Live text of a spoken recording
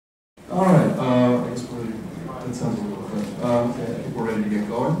All right, I guess that sounds a little quick. Okay, I think we're ready to get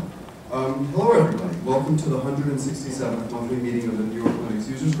going. Hello, everybody. Welcome to the 167th monthly meeting of the New York Linux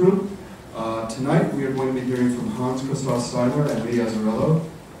Users Group. Tonight, we are going to be hearing from Hans-Christoph Steiner and Azzarello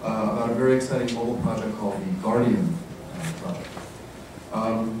about a very exciting mobile project called the Guardian project.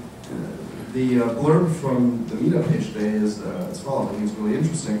 The blurb from the meetup page today is as follows. I think it's really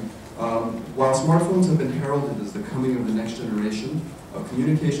interesting. While smartphones have been heralded as the coming of the next generation of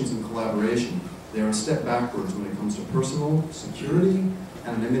communications and collaboration, they are a step backwards when it comes to personal security,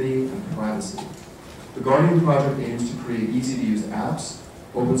 anonymity, and privacy. The Guardian project aims to create easy-to-use apps,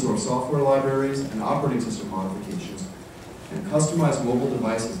 open source software libraries, and operating system modifications, and customized mobile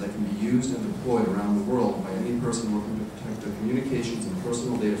devices that can be used and deployed around the world by any person looking to protect their communications and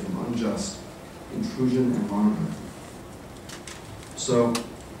personal data from unjust intrusion and monitoring. So,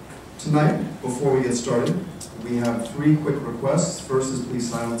 tonight, before we get started, we have 3 quick requests. First is please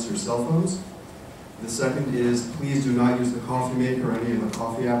silence your cell phones. The second is please do not use the coffee maker or any of the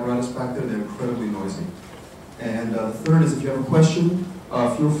coffee apparatus back there. They're incredibly noisy. And the third is if you have a question,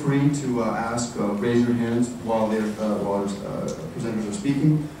 feel free to ask, raise your hands while our presenters are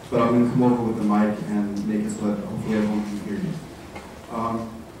speaking, but I'm going to come over with the mic and make it so that hopefully everyone can hear you.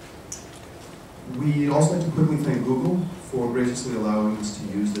 We'd also like to quickly thank Google for graciously allowing us to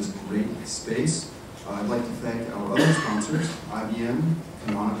use this great space. I'd like to thank our other sponsors, IBM,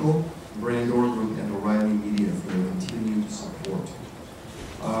 Canonical, Brandor Group, and O'Reilly Media for their continued support.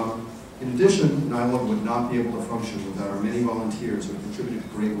 In addition, NYLUG would not be able to function without our many volunteers who have contributed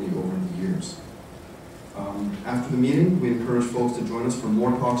greatly over the years. After the meeting, we encourage folks to join us for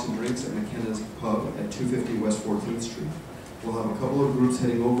more talks and drinks at McKenna's Pub at 250 West 14th Street. We'll have a couple of groups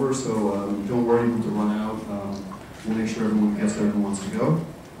heading over, so don't worry, you have to run out. We'll make sure everyone gets there who wants to go.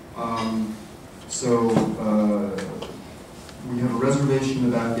 We have a reservation in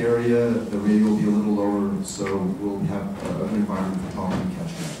the back area. The radio will be a little lower, so we'll have an environment for talking and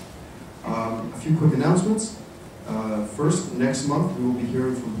catching up. A few quick announcements. First, next month we will be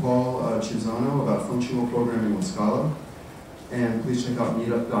hearing from Paul Chisano about functional programming with Scala. And please check out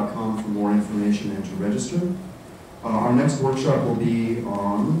meetup.com for more information and to register. Our next workshop will be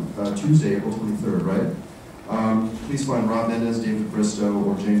on Tuesday, April 23rd, right? Please find Rob Mendez, David Bristow,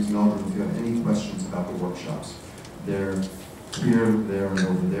 or James Meldrum if you have any questions about the workshops. They're here, there, and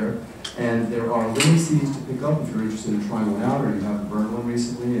over there. And there are little CDs to pick up if you're interested in trying one out or you haven't burned one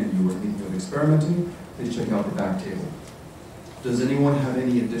recently and you were thinking of experimenting. Please check out the back table. Does anyone have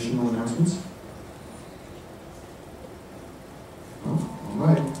any additional announcements? No? All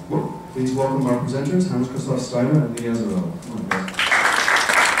right. Well, please welcome our presenters, Hans-Christoph Steiner and Azzarello. Come on, guys.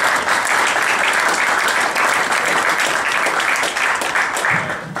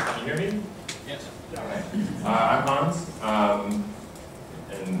 Can you hear me? Yes. All right. I'm Hans,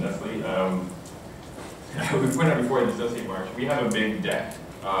 and that's Lee. We pointed out before the Associate March, we have a big deck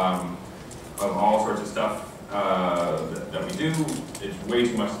of all sorts of stuff that we do. It's way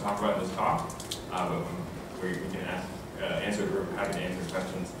too much to talk about in this talk, but we can answer. We're happy to answer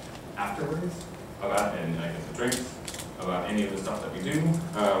questions afterwards about, and I guess the drinks, about any of the stuff that we do.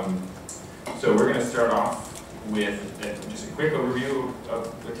 So we're going to start off with just a quick overview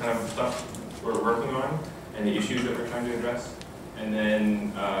of the kind of stuff we're working on and the issues that we're trying to address. And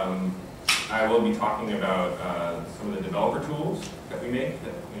then I will be talking about some of the developer tools that we make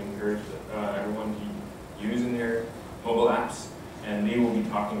that we encourage everyone to use in their mobile apps. And Lee will be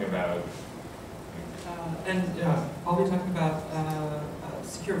talking about... I'll be talking about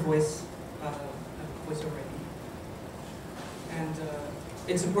secure voice, voice over IP. And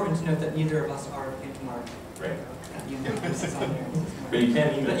it's important to note that neither of us are in Mark. Right. This is on there. But you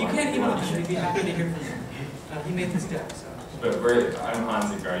can email. But you can email him. We'd be happy to hear from you. He made this deck, so. But I'm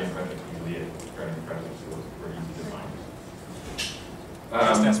Hans at Guardian Project, usually at Guardian Project, so we're easy to find.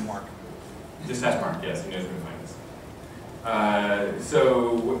 Just ask Mark. Just ask Mark, yes, he knows where to find us. So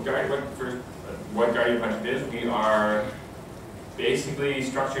what Guardian Project is, we are basically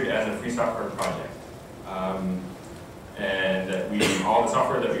structured as a free software project. And all the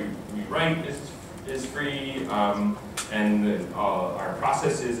software that we write is free, and our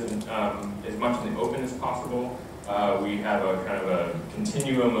process is as much in the open as possible. We have a kind of a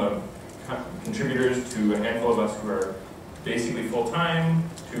continuum of contributors to a handful of us who are basically full-time,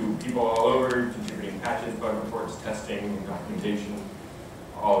 to people all over, contributing patches, bug reports, testing, documentation,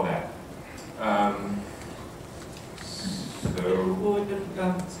 all of that.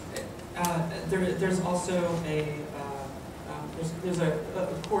 There's also there's a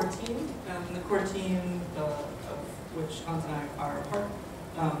core team, and the core team of which Hans and I are a part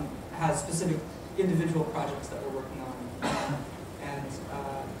has specific individual projects that we're working on, and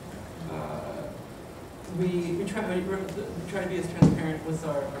we try to be as transparent with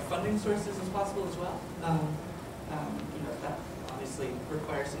our funding sources as possible as well. That obviously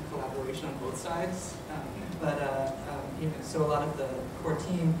requires some collaboration on both sides. So a lot of the core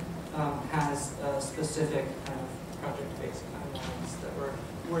team has a specific kind of project-based timelines that we're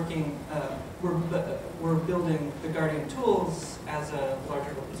working. We're building the Guardian tools as a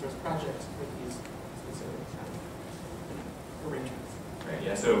larger open source project with these specific kind of arrangements. Right.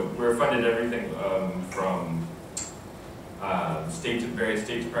 Yeah. So we're funded everything from various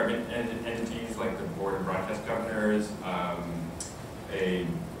state department entities like the Board of Broadcast Governors, the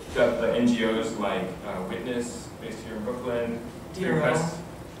NGOs like Witness, based here in Brooklyn, Free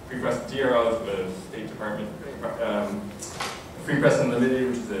Press, DRL is the State Department, Free Press Unlimited,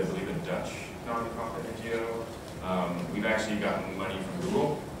 which is, I believe, a Dutch nonprofit NGO. We've actually gotten money from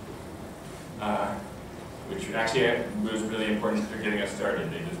Google, which actually was really important for getting us started.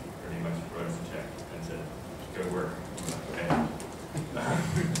 They just pretty much wrote us a check and said, go work. Okay.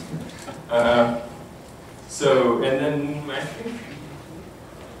 And then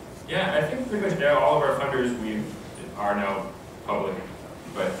I think pretty much all of our funders are now public,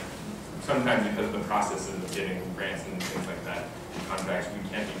 but sometimes because of the process of getting grants and things like that, contracts, we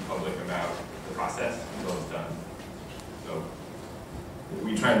can't be public about the process until it's done. So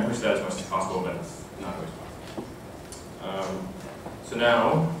we try and push that as much as possible, but it's not always possible. So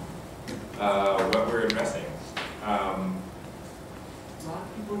now, what we're addressing. A lot of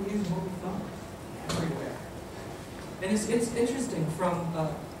people use mobile phones everywhere. And it's interesting from,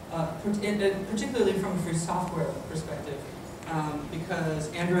 particularly from a free software perspective, because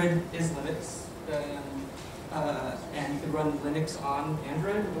Android is Linux, and you can run Linux on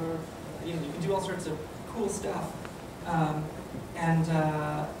Android, or you can do all sorts of cool stuff.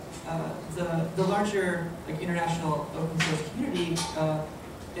 The larger international open source community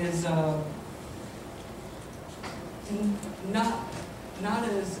is not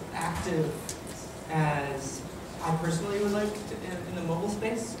as active as I personally would like in the mobile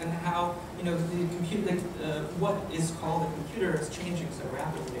space, and how the computer, what is called a computer, is changing so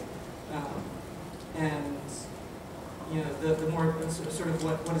rapidly, and the more sort of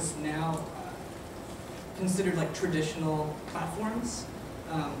what is now considered like traditional platforms,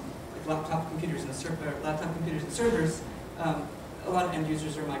 like laptop computers and servers. A lot of end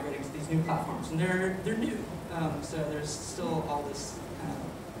users are migrating to these new platforms, and they're new. So there's still all this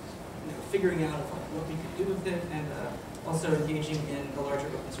figuring out of what we can do with it, and also engaging in the larger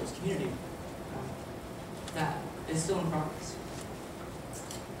open source community. That is still in progress.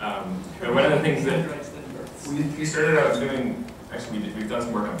 But one of the things that we started out doing, actually we've done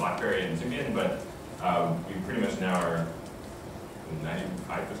some work on BlackBerry and Symbian, but we pretty much now are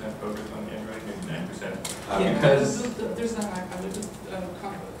 95% focused on Android, maybe 9%. Because there's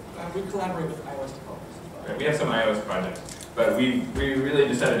we collaborate with iOS developers as well. Right, we have some iOS projects, but we really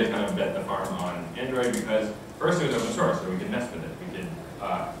decided to kind of bet the farm on Android because first it was open source, so we could mess with it, we could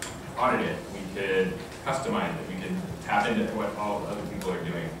audit it, we could customize it, we could tap into what all other people are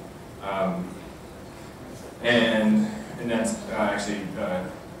doing, and that's actually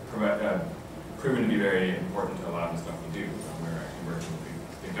proven to be very important to a lot of the stuff we do. We're actually working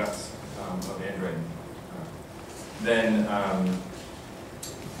with the guts of Android.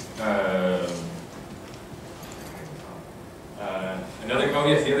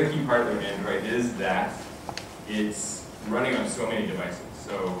 The other key part of Android is that it's running on so many devices.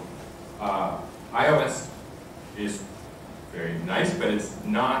 So iOS is very nice, but it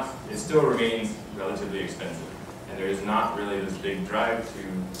still remains relatively expensive. And there is not really this big drive to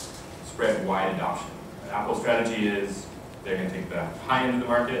spread wide adoption. Apple's strategy is they're going to take the high end of the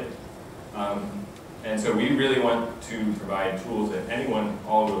market. And so we really want to provide tools that anyone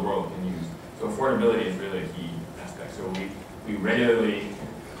all over the world can use. So affordability is really a key aspect. So we regularly,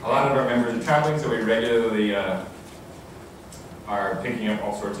 a lot of our members are traveling, so we regularly are picking up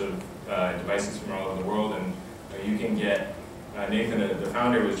all sorts of devices from all over the world. And you can get, Nathan, the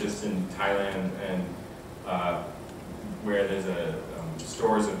founder, was just in Thailand, and where there's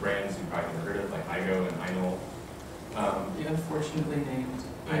stores of brands you've probably never heard of, like Igo and Inol. The unfortunately named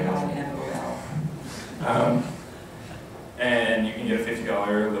IOL. And you can get a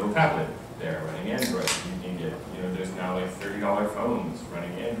 $50 little tablet there running Android. You can get, there's now like $30 phones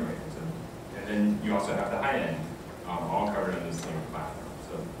running Android. And then you also have the high end, all covered on the same platform.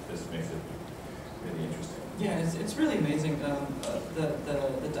 So this makes it really interesting. Yeah, it's really amazing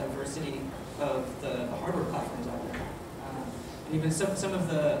the diversity of the hardware platforms out there. And even some of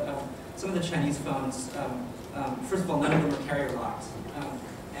the Chinese phones. First of all, none of them are carrier locked.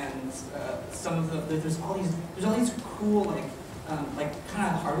 And some of there's all these cool like kind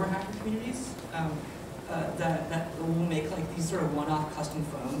of hardware hacker communities that will make like these sort of one-off custom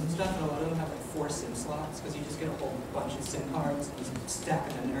phones and stuff, and a lot of them have like 4 SIM slots because you just get a whole bunch of SIM cards and just stack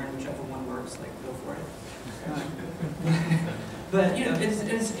them in there, and whichever one works, like go for it. But you know, it's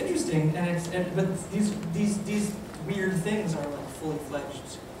interesting, and but these weird things are like fully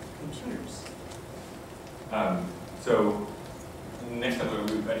fledged computers. So next time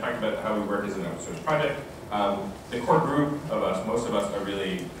I talked about how we work as an open source project. The core group of us, most of us are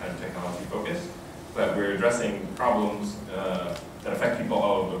really kind of technology focused, but we're addressing problems that affect people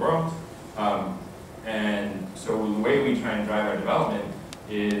all over the world. And so the way we try and drive our development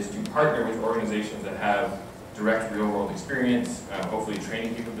is to partner with organizations that have direct real-world experience, hopefully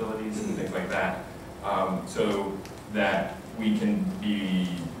training capabilities and things like that, so that we can be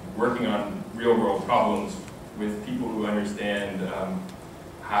working on real-world problems with people who understand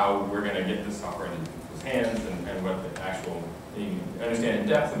how we're going to get this software into people's hands and what the actual, understand in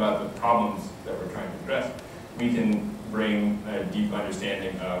depth about the problems that we're trying to address. We can bring a deep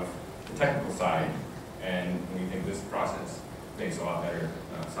understanding of the technical side, and we think this process makes a lot better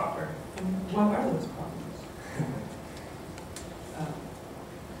software. And what are those problems?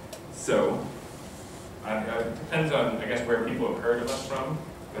 So, it depends on, I guess, where people have heard of us from,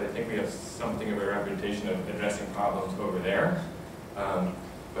 but I think we have something of a reputation of addressing problems over there.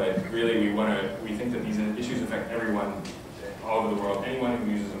 But really, we think that these issues affect everyone all over the world, anyone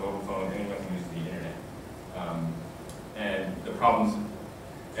who uses a mobile phone, anyone who uses the internet. And the problems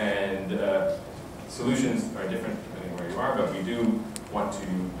and solutions are different depending where you are, but we do want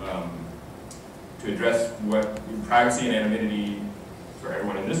to address what privacy and anonymity for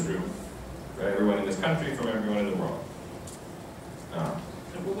everyone in this group, for everyone in this country, from everyone in the world.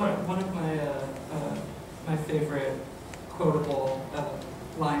 One of my favorite quotable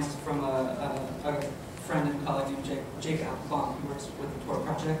lines is from a friend and colleague named Jake Applebaum, who works with the Tor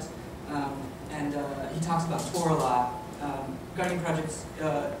project, and he talks about Tor a lot. Guardian Projects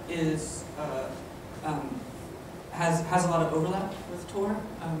has a lot of overlap with Tor,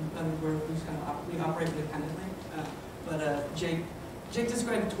 and we operate independently. But Jake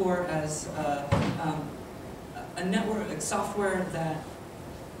described Tor as a network, like software that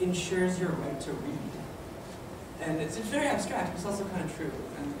ensures your right to read. And it's very abstract, but it's also kind of true.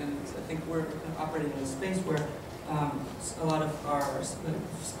 And I think we're kind of operating in a space where a lot of our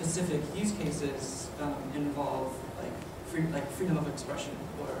specific use cases involve like freedom of expression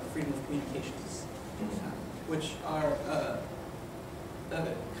or freedom of communications, which are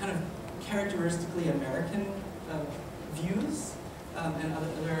kind of characteristically American views, and other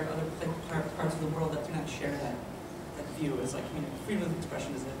parts of the world that do not share that view as like freedom of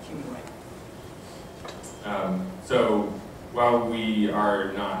expression is a human right. So while we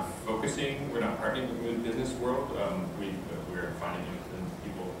are not focusing, we're not partnering with the business world, we're finding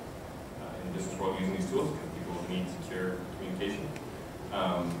people in the business world using these tools because people need secure communication.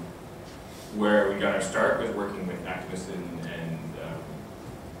 Where we got our start was working with activists and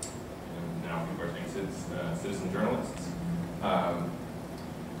now people are saying citizen journalists.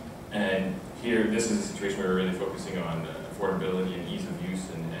 And here, this is a situation where we're really focusing on affordability and ease of use,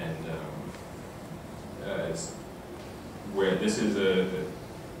 and where this is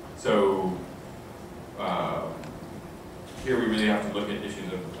here we really have to look at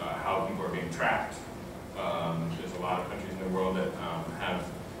issues of how people are being tracked. There's a lot of countries in the world that have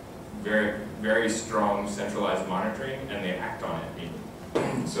very, very strong centralized monitoring, and they act on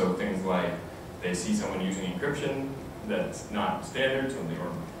it. So things like they see someone using encryption that's not standard,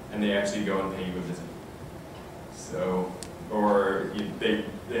 and they actually go and pay you a visit. So, or they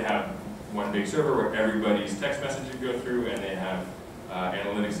have one big server where everybody's text messages go through, and they have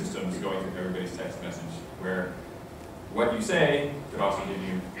analytic systems going through everybody's text message, where what you say could also give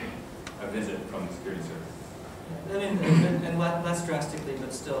you a visit from the security service. I mean, and less drastically,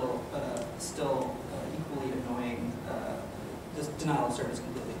 but still equally annoying. Just denial of service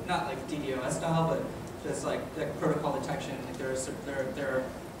completely. Not like DDoS style, but just like protocol detection. Like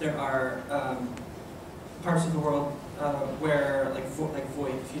there are parts of the world where like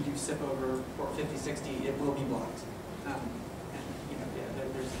VoIP, if you do SIP over port 5060, it will be blocked. And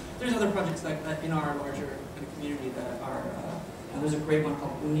there's other projects like that in our larger community that are. There's a great one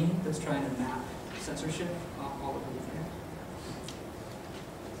called Uni that's trying to map censorship all over the internet.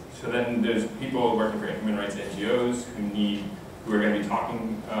 So then there's people working for human rights NGOs who are going to be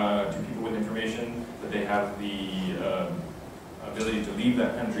talking to people with information, but they have the ability to leave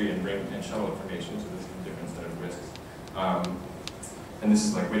that country and bring and shuttle information, so this is a different set of risks. And this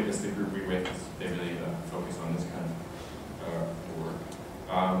is like Witness, the group we with, they really focus on this kind of work.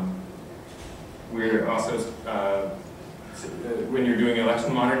 We're also when you're doing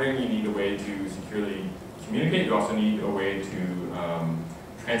election monitoring, you need a way to securely communicate. You also need a way to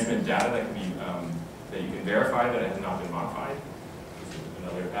transmit data that can be that you can verify that it has not been modified. This is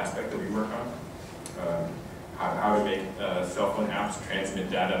another aspect that we work on. How to make cell phone apps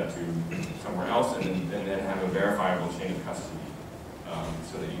transmit data to somewhere else and then have a verifiable chain of custody,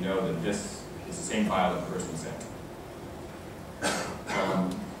 so that you know that this is the same file that the person sent.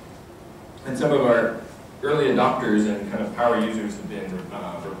 And some of our early adopters and kind of power users have been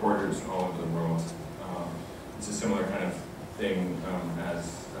reporters all over the world. It's a similar kind of thing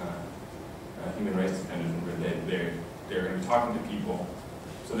as human rights defenders, where they're going to be talking to people.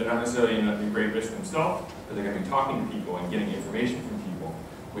 So they're not necessarily in a great risk themselves, but they're going to be talking to people and getting information from people,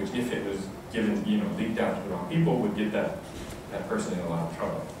 which if it was given, leaked out to the wrong people, would get that person in a lot of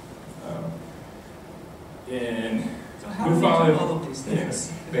trouble. So how do we do all of these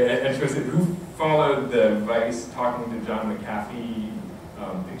things? Who followed the Vice talking to John McAfee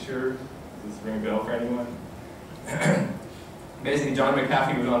picture? Does this ring a bell for anyone? Basically, John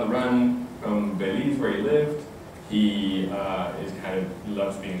McAfee was on the run from Belize, where he lived. He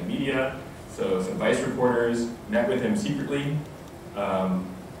loves being in the media. So some Vice reporters met with him secretly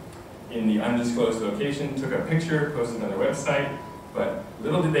in the undisclosed location, took a picture, posted on their website, but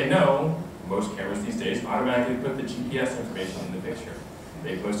little did they know, most cameras these days automatically put the GPS information in the picture.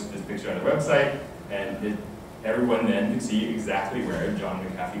 They posted this picture on their website, and everyone then could see exactly where John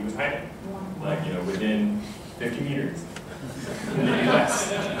McAfee was hiding. Like, within 50 meters in the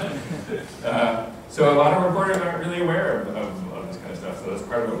US. So a lot of reporters aren't really aware of this kind of stuff, so that's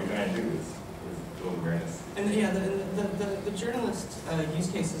part of what we try and do is build awareness. And yeah, the journalist use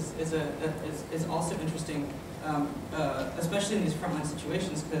case is also interesting, especially in these frontline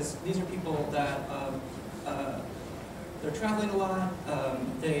situations, because these are people that they're traveling a lot.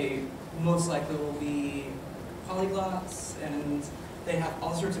 They most likely will be polyglots, and they have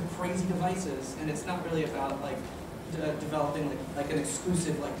all sorts of crazy devices. And it's not really about developing like an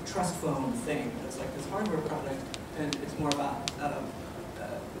exclusive trust phone thing. It's like this hardware product, and it's more about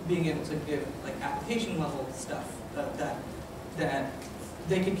being able to give application level stuff that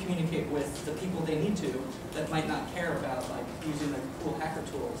they can communicate with the people they need to that might not care about using cool hacker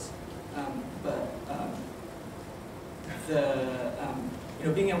tools,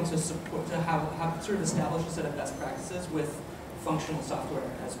 being able to support have sort of establish a set of best practices with functional software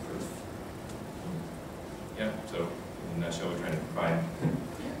as proof. Yeah. So in a nutshell, we're trying to provide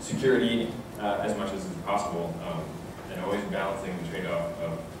security as much as is possible, and always balancing the trade-off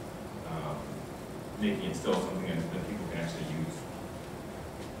of making it still something that people can actually use.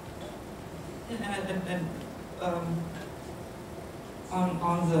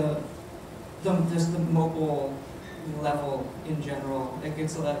 On the mobile level in general,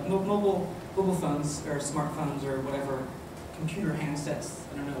 it's mobile phones or smartphones or whatever, computer handsets.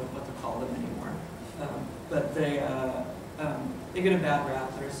 I don't know what to call them anymore, but they get a bad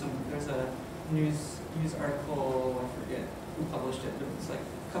rap. There's a news article, I forget who published it, but it was a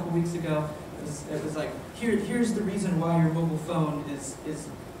couple weeks ago. It was here's the reason why your mobile phone is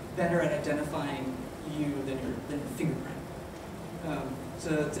better at identifying you than your fingerprint.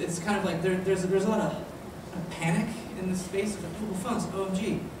 So it's kind of there's a lot of panic in the space of mobile phones.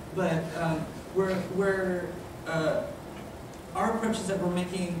 OMG, but our approach is that we're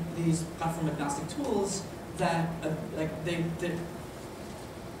making these platform agnostic tools that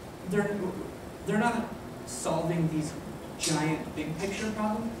they're not solving these giant big picture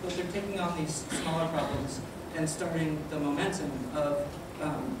problems, but they're taking on these smaller problems and starting the momentum of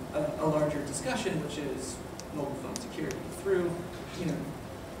a larger discussion, which is mobile phone security through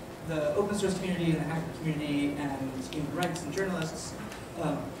the open source community and the hacker community and human rights and journalists.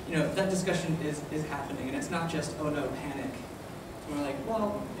 That discussion is happening, and it's not just, oh no, panic. We're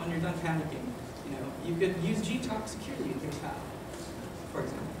well, when you're done panicking, you could use GTalk security in your path, for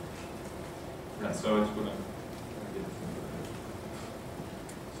example. Right, so it's gonna.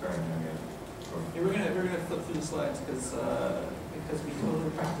 Sorry, we're gonna flip through the slides because we totally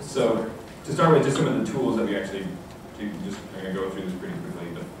practice. So to start with, just some of the tools that we actually I'm gonna go through this pretty quickly,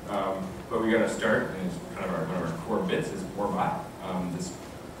 but we got to start, and it's kind of one of our core bits is Torbot. This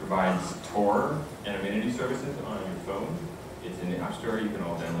provides Tor anonymity services on your phone. It's in the App Store. You can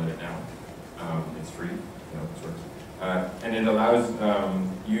all download it now. It's free, and it allows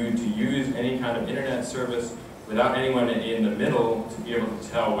you to use any kind of internet service without anyone in the middle to be able to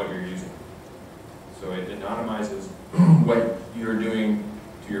tell what you're using. So it anonymizes what you're doing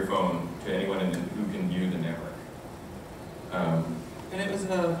to your phone to anyone who can view the network. And it was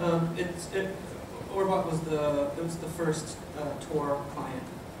Orbot was the first Tor client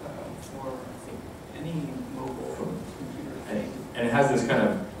for I think any mobile computer And it has this kind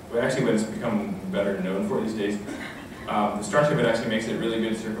of, well, actually what it's become better known for these days, the structure of it actually makes it a really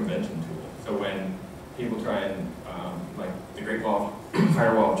good circumvention tool. So when people try and, like the Great Wall,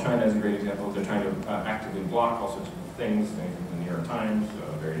 Firewall of China is a great example, they're trying to actively block all sorts of things, anything from the New York Times,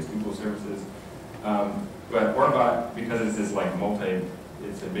 various Google services. But Orbot, because it's this like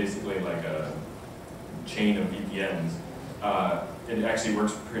it's basically like a chain of VPNs, it actually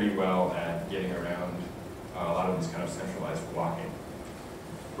works pretty well at getting around a lot of this kind of centralized blocking.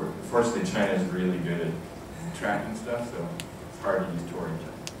 Fortunately, China is really good at tracking stuff, so it's hard to use Tor in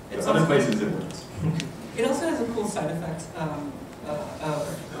China. But other places it works. It also has a cool side effect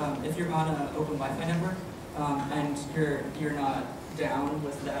if you're on an open Wi-Fi network and you're not down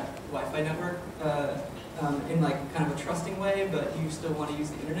with that Wi-Fi network in like kind of a trusting way, but you still want to use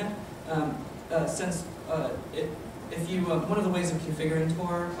the internet. If you one of the ways of configuring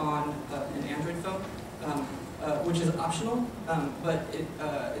Tor on an Android phone, which is optional, but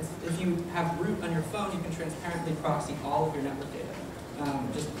if you have root on your phone, you can transparently proxy all of your network data.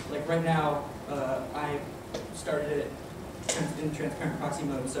 Just like right now, I started it in transparent proxy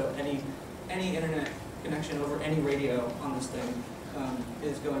mode, so any internet connection over any radio on this thing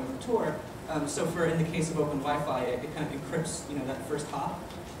is going with Tor. So in the case of Open Wi-Fi, it kind of encrypts that first hop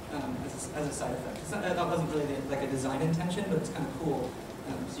as a side effect. That wasn't really like a design intention, but it's kind of cool.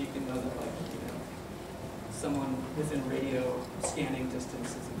 So you can know that someone within radio scanning distance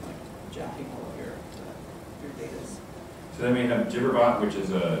isn't like jacking all of your data. So then we have Jibberbot, which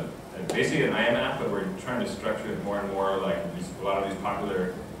is basically an IM app, but we're trying to structure it more and more like a lot of these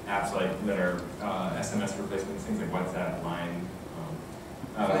popular apps that are SMS replacements, things like WhatsApp, Line.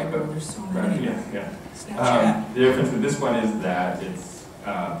 There's so many. Yeah. Snapchat. The difference with this one is that it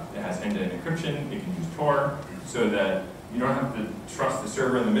has end-to-end encryption. It can use Tor, so that you don't have to trust the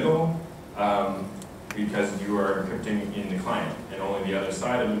server in the middle because you are encrypting in the client, and only the other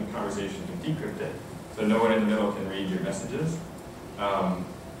side of the conversation can decrypt it. So no one in the middle can read your messages.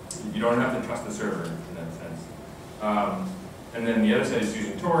 You don't have to trust the server in that sense. And then the other side is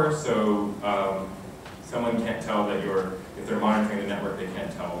using Tor, so someone can't tell that if they're monitoring the network, they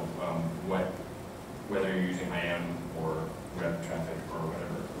can't tell whether you're using IM or web traffic or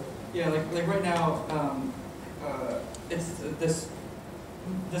whatever. Yeah, like right now, it's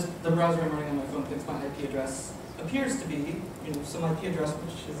the browser I'm running on my phone thinks my IP address appears to be some IP address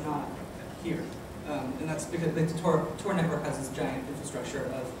which is not here. And that's because the Tor network has this giant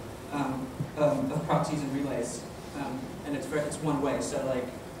infrastructure of proxies and relays, and it's one way. So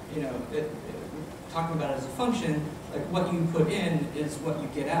talking about it as a function, like what you put in is what you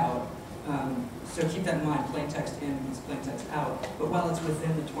get out. So keep that in mind. Plain text in means plain text out. But while it's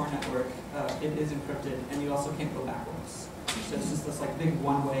within the Tor network, it is encrypted, and you also can't go backwards. So it's just this like big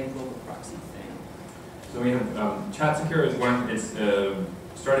one-way global proxy thing. So we have ChatSecure is one. It's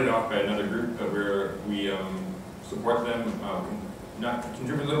started off by another group, but we support them,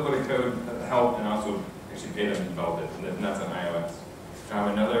 contribute a little bit of code, help, and also actually pay them to develop it, and that's on iOS.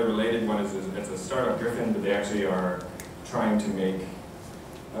 Another related one is it's a startup, Griffin, but they actually are trying to make,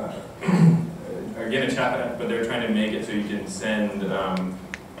 again a chat app, but they're trying to make it so you can send,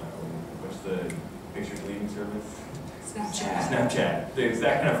 what's the picture deleting service? Snapchat. It's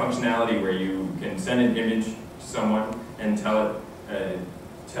that kind of functionality where you can send an image to someone and tell it,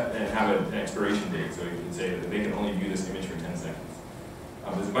 and have an expiration date, so you can say that they can only view this image for 10 seconds.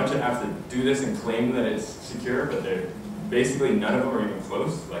 There's a bunch of apps that do this and claim that it's secure, but basically none of them are even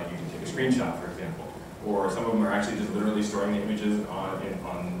close. Like you can take a screenshot, for example, or some of them are actually just literally storing the images on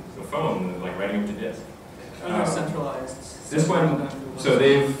the phone, like writing them to disk. Centralized. This one, so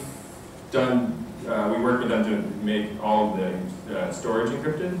they've done. We worked with them to make all of the storage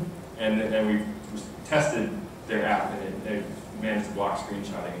encrypted, and we've tested their app, and it managed to block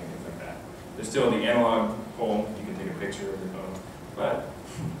screenshotting and things like that. There's still the analog pole, you can take a picture of your phone, but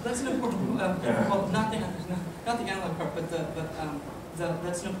that's an important. Well, not the analog part, but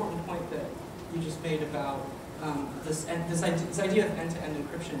that's an important point that you just made about this idea of end-to-end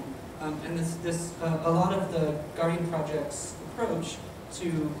encryption, and a lot of the Guardian project's approach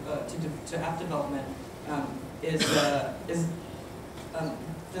to app development is the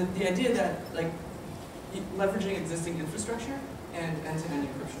idea that leveraging existing infrastructure and end-to-end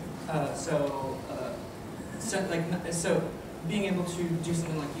encryption. So being able to do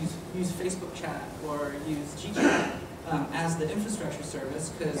something like use Facebook chat or use GChat as the infrastructure service,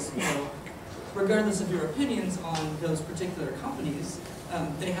 because regardless of your opinions on those particular companies,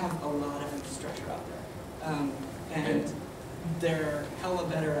 they have a lot of infrastructure out there, and they're hella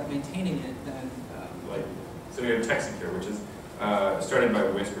better at maintaining it than so we have NetCipher, which is started by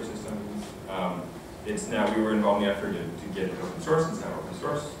Whisper Systems. it's now, we were involved in the effort to get it open source. It's now open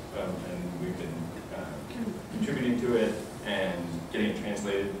source, and we've been contributing to it and getting it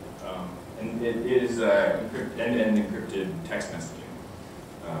translated. And it is end-to-end encrypted text messaging.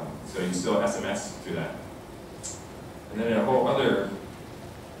 So you still SMS through that. And then in a whole other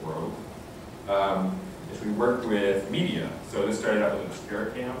world, is we work with media. So this started out with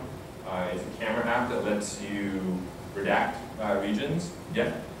ObscuraCam. It's a camera app that lets you redact regions.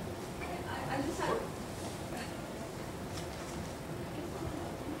 Yeah? I just had...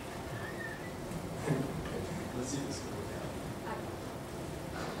 Let's see this.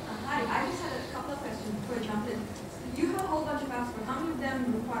 Hi, I just had a couple of questions before I jumped in. So you have a whole bunch of apps, but how many of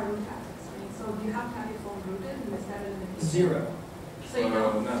them require root access? I mean, so do you have to have your phone rooted, and is that in 0. So you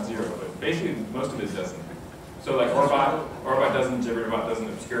don't... Not 0, but basically most of it doesn't. So like Orbot doesn't, Jibberbot doesn't,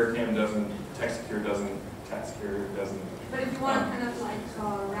 ObscuraCam doesn't, TextSecure doesn't, TextSecure doesn't. But if you want to kind of like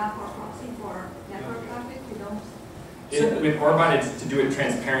wrap or proxy for network traffic, you don't... With Orbot, it's to do it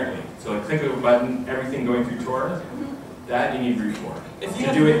transparently. So like click of a button, everything going through Tor, that you need root for. If you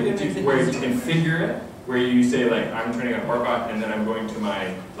To do it, where you configure it, where you say like, I'm turning on Orbot and then I'm going to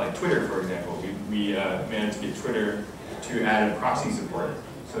my, like Twitter for example. We managed to get Twitter to add a proxy support.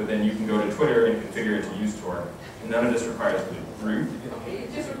 So then you can go to Twitter and configure it to use Tor. And none of this requires root. Okay,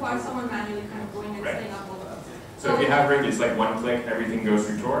 it just requires someone manually kind of going and setting up all the... So if you have root, it's like one click, everything goes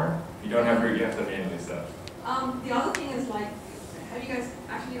through Tor. If you don't have root, you have to manually set up. The other thing is like, have you guys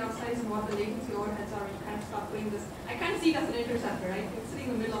actually done studies on what the latency overheads are when you kind of start doing this? I kind of see it as an interceptor, right? It's sitting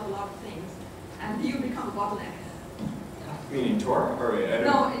in the middle of a lot of things, and you become a bottleneck. Meaning Tor? Or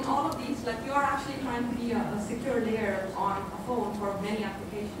no, in all of these, like you are actually trying to be a secure layer on a phone for many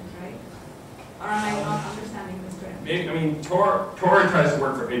applications, right? Or am I not understanding this correctly? Maybe, I mean, Tor tries to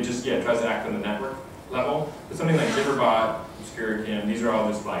work for, it just, tries to act on the network level. But something like Jibberbot, ObscuraCam, these are all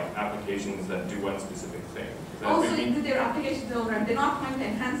just like applications that do one specific thing. Oh, so their applications don't run. They're not trying to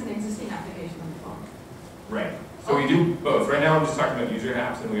enhance an existing application on the phone. Right. So we do both. Right now I'm just talking about user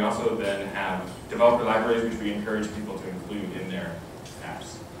apps, and we also then have developer libraries which we encourage people to include in their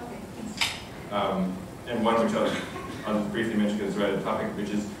apps. Okay, thanks. And one which I'll briefly mention because it's right at the topic, which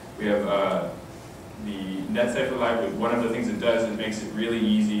is we have the NetCipher library. One of the things it does, it makes it really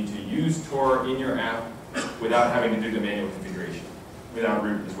easy to use Tor in your app without having to do the manual configuration, without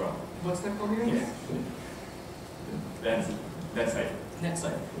root as well. What's that called again? That's NetCipher.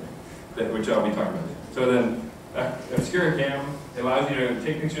 NetCipher. Which I'll be talking about. So then, ObscuraCam allows you to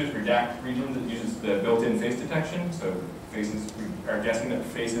take pictures, redact regions. It uses the built-in face detection. So faces, we are guessing that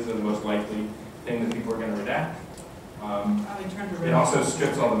faces are the most likely thing that people are going to redact. It also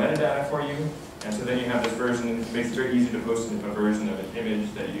strips all the metadata for you. And so then you have this version, it makes it very easy to post a version of an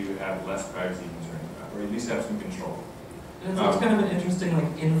image that you have less privacy concerns about, or at least have some control. And it's kind of an interesting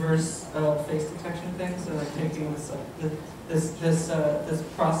like inverse face detection thing. So like taking this this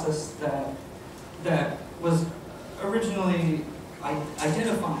process that was originally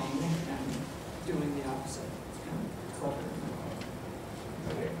identifying and doing the opposite. It's kind of clever.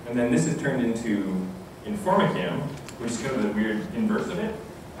 Okay. And then this is turned into Informacam, which is kind of the weird inverse of it,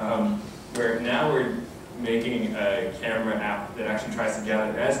 where now we're making a camera app that actually tries to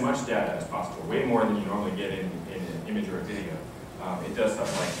gather as much data as possible, way more than you normally get in an image or a video. It does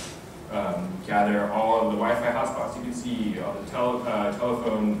stuff like gather all of the Wi-Fi hotspots you can see, all the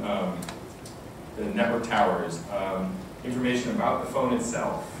telephone, the network towers, information about the phone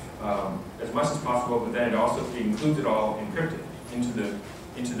itself, as much as possible, but then it also includes it all encrypted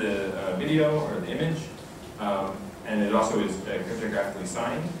into the video or the image. And it also is cryptographically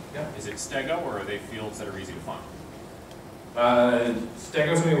signed. Yeah. Is it Stego, or are they fields that are easy to find?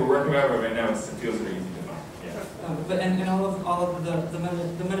 Stego is something we're working on, but right now it's fields that are easy to find. Yeah. But and all of the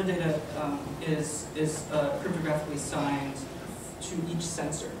metadata is cryptographically signed to each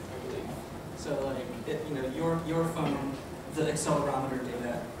sensor, I believe. So like your phone, the accelerometer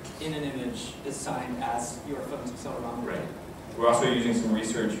data in an image is signed as your phone's accelerometer. Right. We're also using some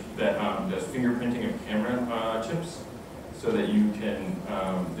research that does fingerprinting of camera chips, so that you can,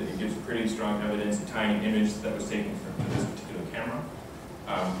 that it gives pretty strong evidence, a tiny image that was taken from this particular camera.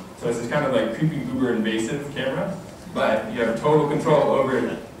 So this is kind of like creepy, uber invasive camera, but you have total control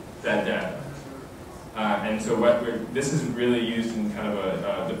over that data. And so this is really used in kind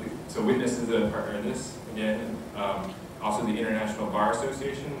of so Witness is a partner in this, again. Also the International Bar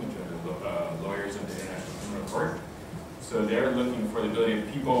Association, which are lawyers of the International Criminal Court. So they're looking for the ability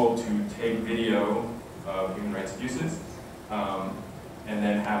of people to take video of human rights abuses, and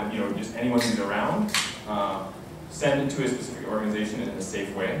then have it, just anyone who's around, send it to a specific organization in a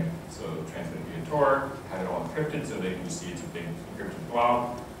safe way. So transmit it via Tor, have it all encrypted so they can just see it's a big encrypted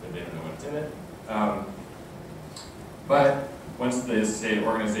blob, but they don't know what's in it. But once this, say,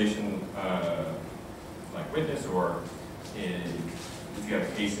 organization like witness, or if you have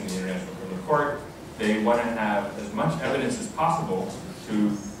a case in the International Criminal Court, they want to have as much evidence as possible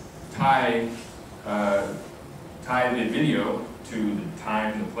to tie the video to the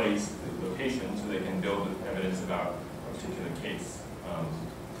time, the place, the location, so they can build evidence about a particular case.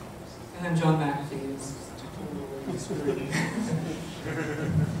 And then John McAfee is totally screwed.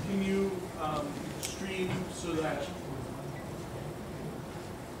 Can you stream so that?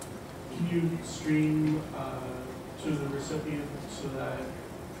 Can you stream to the recipient so that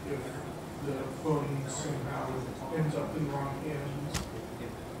if the phone somehow ends up in the wrong hands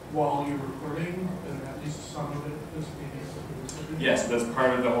while you're recording, then at least some of it is being able to be recipient? Yes, that's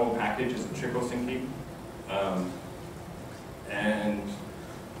part of the whole package, is the trickle syncing.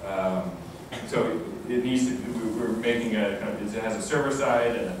 So it needs to, we're making a kind of, it has a server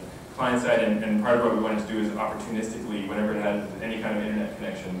side and a client side, and part of what we wanted to do is opportunistically, whenever it has any kind of internet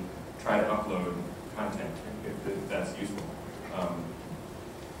connection, try to upload content if that's useful.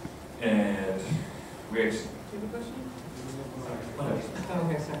 And we actually, Do you have a question? Sorry. Oh,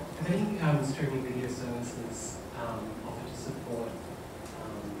 okay, sorry. Many streaming video services offer to support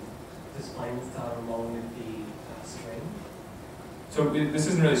displaying the data along with the stream. so this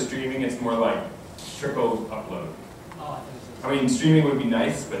isn't really streaming, it's more like trickle upload. Oh, I mean, streaming would be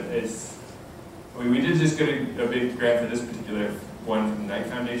nice, but it's, I mean, we did just get a big grant for this particular one from the Knight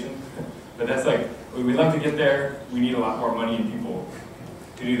Foundation, but that's like, we'd like to get there, we need a lot more money and people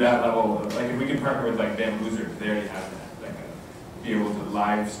to do that level of, like if we could partner with like Bamboozler, they already have that, like be able to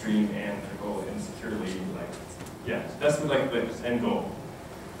live stream and trickle and securely, like, yeah, that's like the end goal.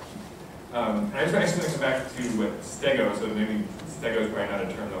 And I just actually want to come back to what Stego, so maybe Stego is probably not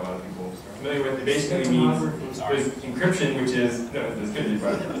a term that a lot of people are familiar with. It basically means there's encryption, which is, no, that's good,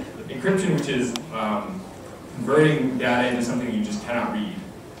 encryption, which is converting data into something you just cannot read,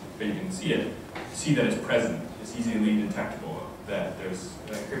 but you can see it, see that it's present, it's easily detectable that there's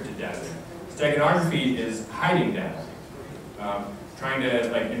encrypted data there. Steganography is hiding data, trying to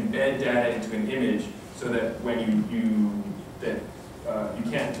like embed data into an image so that when you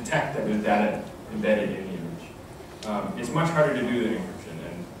can't detect that there's data embedded in the image. It's much harder to do than encryption,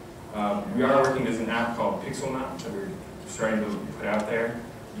 and we are working as an app called PixelNut that we're starting to put out there.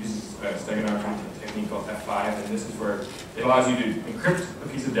 It uses a steganography technique called F5, and this is where it allows you to encrypt a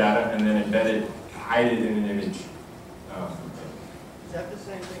piece of data and then embed it, hide it in an image. Is that the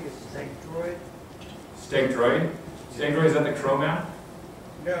same thing as StegDroid? StegDroid? StegDroid, is that the Chrome app?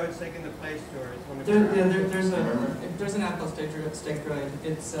 No, it's like in the Play Store. It's one of There's an app called StegDroid.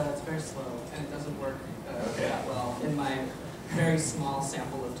 It's very slow and it doesn't work that well in my very small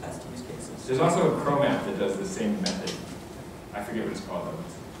sample of test use cases. There's also a Chrome app that does the same method. I forget what it's called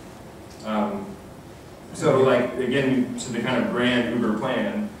though. So like again, to the kind of grand Uber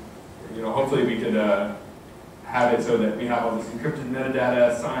plan, you know, hopefully we could have it so that we have all this encrypted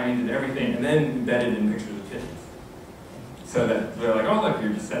metadata signed and everything, and then embedded in pictures of kittens. So that they're like, oh look,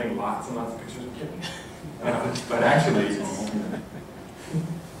 you're just sending lots and lots of pictures of kittens. But actually, it's,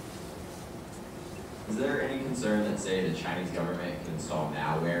 is there any concern that, say, the Chinese government could install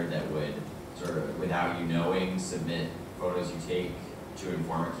malware that would sort of, without you knowing, submit photos you take to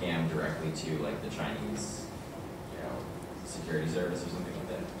Informer Cam directly to like the Chinese, you know, security service or something like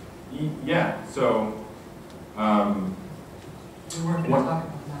that? yeah. So, We're working on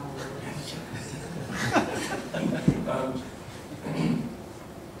talking about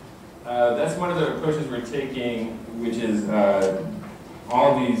that's one of the approaches we're taking, which is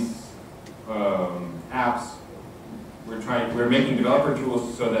all these apps. We're making developer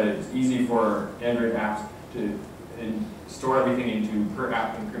tools so that it's easy for Android apps to store everything into per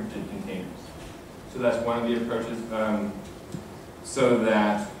app encrypted containers. So that's one of the approaches. So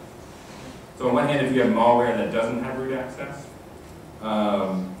on one hand, if you have malware that doesn't have root access,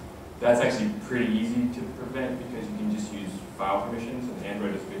 that's actually pretty easy to prevent because you can just use file permissions, and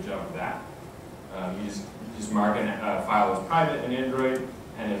Android does a good job of that. You just mark a file as private in Android,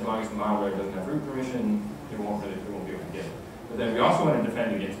 and as long as the malware doesn't have root permission, it won't be able to get it. But then we also want to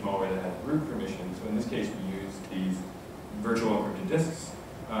defend against malware that has root permission. So in this case, we use these virtual encrypted disks,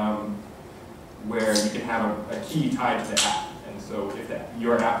 where you can have a key tied to the app. And so if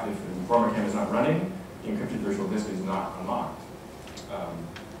your app, if the Informer Cam is not running, the encrypted virtual disk is not unlocked.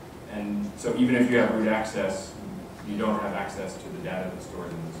 And so even if you have root access, you don't have access to the data that's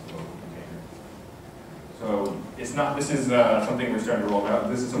stored in this local container. So it's not, this is something we're starting to roll out.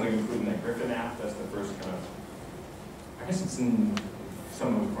 This is something we include in that Griffin app. That's the first kind of, I guess it's in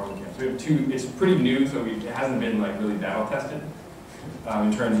some of the Informer Cams. We have two, it's pretty new, so it hasn't been like really battle tested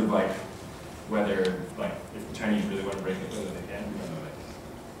in terms of like whether, like, if the Chinese really want to break it, whether they can, we don't know that.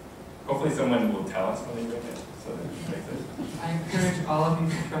 Hopefully someone will tell us when they break it, so that we can fix it. I encourage all of you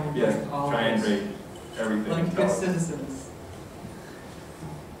to try and break all try of and this, break everything. like and tell good us. citizens.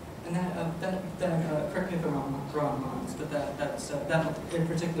 And that correct me if I'm wrong, Hans, but that in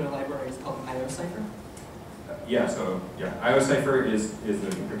particular library is called IOCipher. IOCipher is the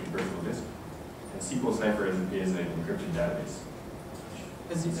encrypted virtual disk, and SQLCipher is an encrypted database.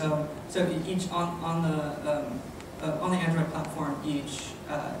 So each on the Android platform, each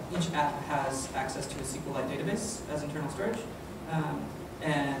app has access to a SQLite database as internal storage,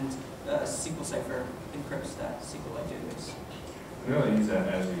 and SQLCipher encrypts that SQLite database. We really use that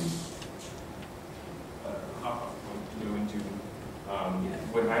as we go into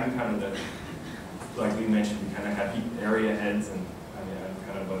what I'm kind of like we mentioned, we kind of have area heads, and I'm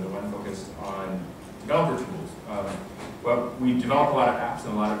kind of the one focused on developer tools. Well, we develop a lot of apps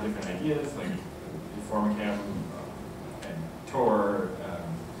and a lot of different ideas, like Informacam and Tor,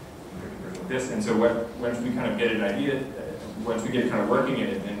 virtual disk. And so once we kind of get an idea, once we get kind of working in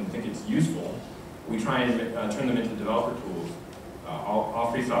it and think it's useful, we try and turn them into developer tools,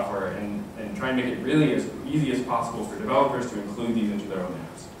 all free software, and try and make it really as easy as possible for developers to include these into their own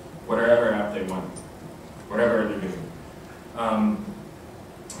apps, whatever app they want, whatever they're doing.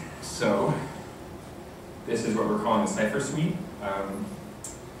 So this is what we're calling the Cipher Suite.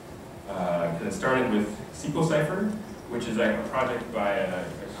 It started with SQLCipher, which is a project by a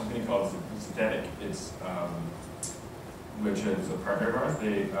company called Synthetic. Which is a partner of ours.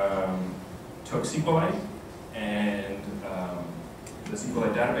 They took SQLite and the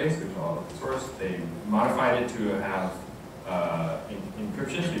SQLite database, which is all open source. They modified it to have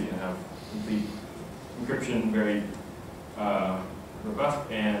encryption, so you can have complete encryption, very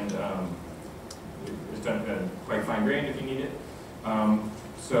robust, and it's done quite fine-grained if you need it.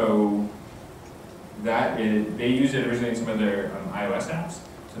 So that they used it originally in some of their iOS apps.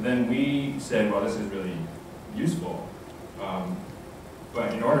 So then we said, well, this is really useful.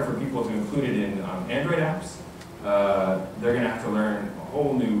 But in order for people to include it in Android apps, they're going to have to learn a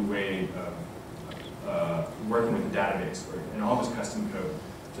whole new way of working with the database and all this custom code.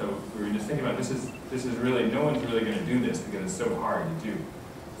 So we were just thinking about this is really, no one's really going to do this because it's so hard to do.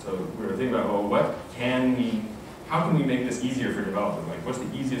 So we were thinking about, well, how can we make this easier for developers? Like, what's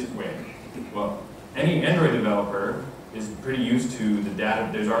the easiest way? Well, any Android developer is pretty used to the data.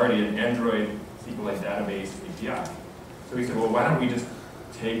 There's already an Android SQLite database API. So we said, well, why don't we just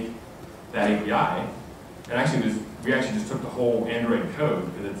take that API, and we actually just took the whole Android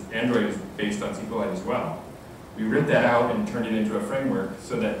code, because Android is based on SQLite as well. We ripped that out and turned it into a framework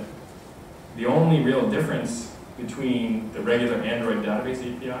so that the only real difference between the regular Android database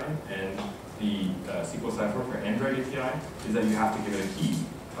API and the SQLCipher for Android API is that you have to give it a key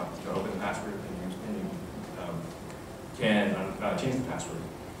to open the password, and you can change the password.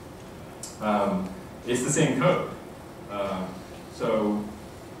 It's the same code. So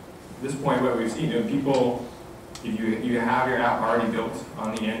at this point, what we've seen, people, if you have your app already built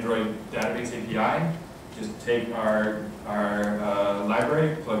on the Android database API, just take our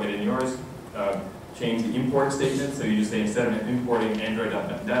library, plug it in yours, change the import statement. So you just say, instead of importing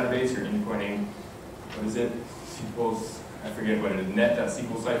Android.database, you're importing, what is it? I forget what it is,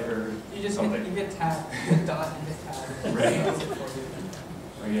 net.SQLCipher. You just something. you hit tab, hit dot, and hit tab. Right.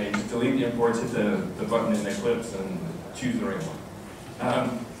 Oh yeah, you just delete the imports, hit the button in Eclipse, and choose the right one.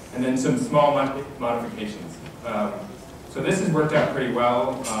 And then some small modifications. So this has worked out pretty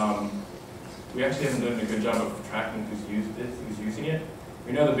well. We actually haven't done a good job of tracking who's using it.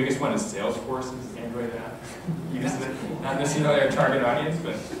 We know the biggest one is Salesforce's Android app. Not necessarily our target audience,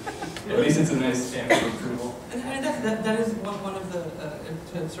 but at least it's a nice stamp of approval. And that is one of the,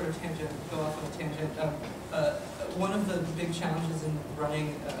 to sort of go off on a tangent, one of the big challenges in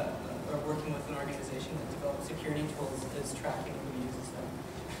running or working with an organization that develops security tools is tracking who uses them.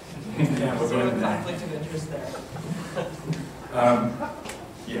 Yeah, we'll so go a into that. conflict of interest there.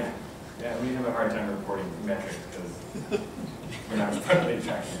 Yeah, we have a hard time reporting metrics because we're not properly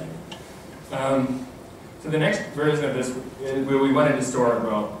tracking them. So the next version of this, we wanted to store,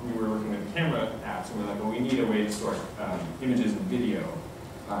 well, we were working with camera apps, and we're like, well, we need a way to store images and video,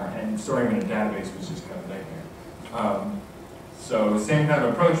 and storing them in a database was just kind of a nightmare. So same kind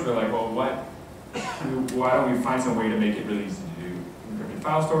of approach, we're like, well, why don't we find some way to make it really easy to do encrypted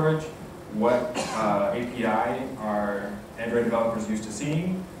file storage? What API are Android developers used to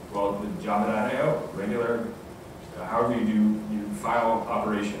seeing? Well, the Java.io, regular, however you do file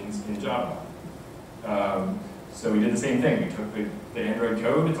operations in Java. So we did the same thing. We took the Android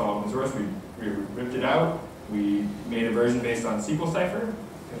code, it's all open source, we ripped it out, we made a version based on SQLCipher,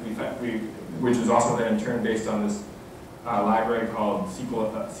 because we which is also then in turn based on this library called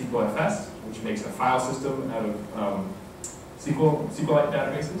SQLFS, which makes a file system out of SQLite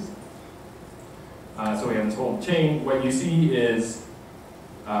databases. So we have this whole chain. What you see is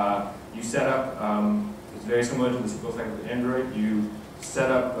you set up, it's very similar to the SQL stack with Android. You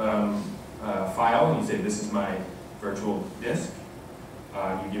set up a file and you say, this is my virtual disk.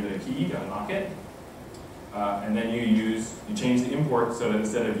 You give it a key to unlock it. And then you change the import so that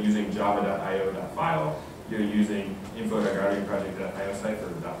instead of using java.io.file, you're using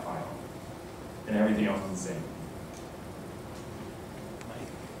info.guardianproject.IOCipher.file. And everything else is the same.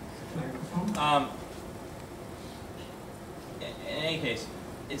 In any case,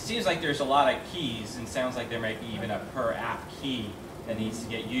 it seems like there's a lot of keys, and sounds like there might be even a per app key that needs to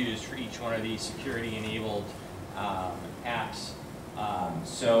get used for each one of these security-enabled apps.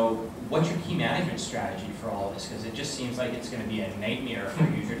 So what's your key management strategy for all of this? Because it just seems like it's going to be a nightmare for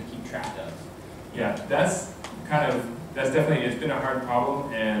a user to keep track of. Yeah, that's definitely, it's been a hard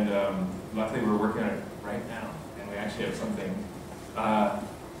problem, and luckily we're working on it right now. And we actually have something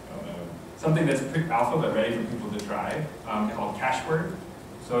that's alpha but ready for people to try, called Cacheword.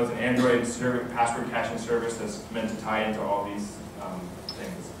 So it's an Android password caching service that's meant to tie into all these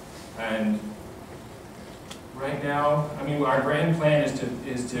things. And right now, I mean, our grand plan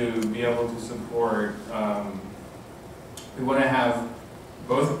is to be able to support. We want to have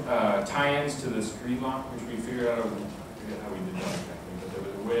both tie-ins to the screen lock, which we figured out. I forget how we did that exactly, but there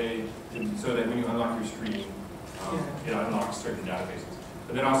was a way so that when you unlock your screen, it unlocks certain databases.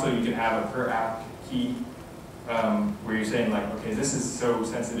 But then also you can have a per app key where you're saying like, okay, this is so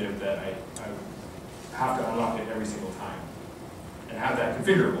sensitive that I have to unlock it every single time, and have that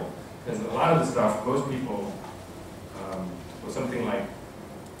configurable. Because a lot of the stuff, most people, with something like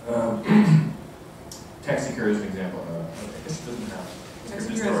TechSecure is an example. I guess it doesn't have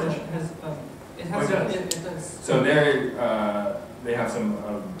TechSecure it does. So they have some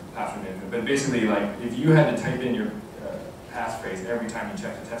password management, but basically, like if you had to type in your passphrase every time you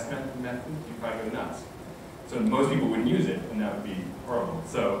check the test method, you'd probably go nuts. So most people wouldn't use it, and that would be horrible.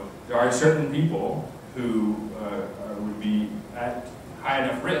 So there are certain people who would be at high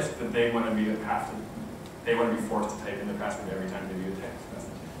enough risk that they want to be forced to type in their password every time they do a text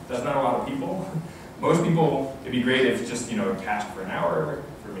message. That's not a lot of people. Most people, it'd be great if just cached for an hour,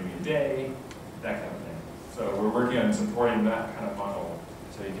 for maybe a day, that kind of thing. So we're working on supporting that kind of model,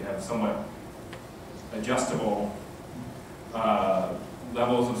 so you can have somewhat adjustable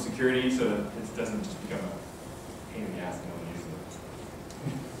levels of security, so that it doesn't just become a pain in the ass and no one uses it.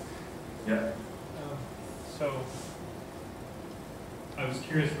 Yeah. So I was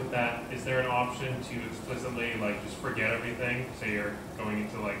curious with that, is there an option to explicitly just forget everything? Say you're going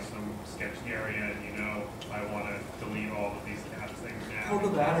into some sketchy area and I want to delete all of these tabs things now. Pull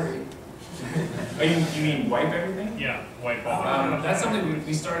the battery. Oh, you mean wipe everything? Yeah, wipe all that's something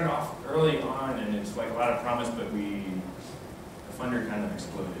we started off early on, and it's like a lot of promise, but the funder kind of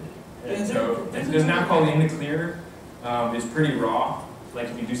exploded. And so it's now called in the clear. It's pretty raw. Like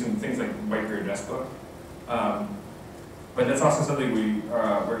if you do some things like wipe your address book. But that's also something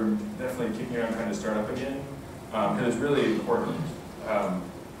we're definitely kicking around trying to start up again, because it's really important.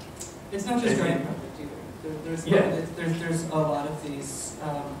 It's not just Guardian Project either. There's a lot of these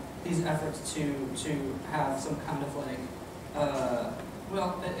efforts to have some kind of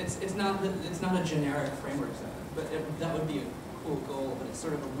it's not a generic framework set, but that would be a cool goal. But it's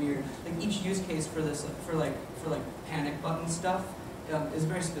sort of a weird, each use case for this for panic button stuff is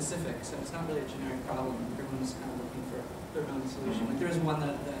very specific. So it's not really a generic problem. Everyone's kind of looking for their own solution. There was one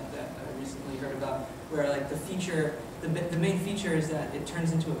that I recently heard about where the main feature is that it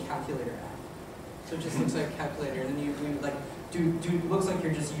turns into a calculator app. So it just looks like a calculator, and then you it looks like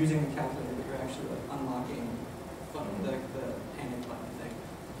you're just using the calculator, but you're actually unlocking the panic button thing,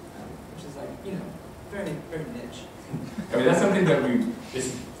 which is very, very niche. I mean, that's something that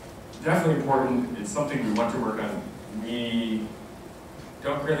it's definitely important. It's something we want to work on. We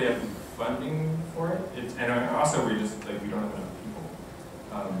don't really have funding for it. And also we don't have enough people,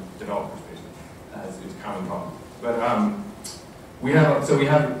 developers basically, as is a common problem. But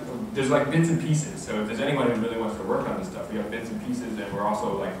there's bits and pieces. So if there's anyone who really wants to work on this stuff, we have bits and pieces, and we're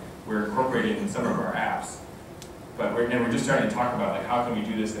also we're incorporating in some of our apps. But we're just trying to talk about how can we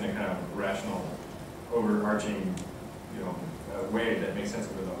do this in a kind of rational, overarching, way that makes sense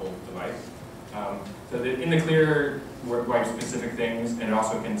for the whole device. So in the clear, wipe specific things, and it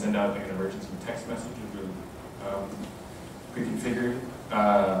also can send out an emergency text message if you're pre-configured.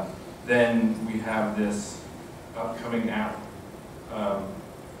 Then we have this upcoming app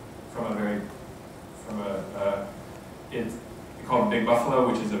it's called Big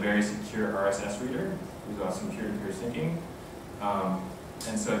Buffalo, which is a very secure RSS reader with some peer-to-peer syncing.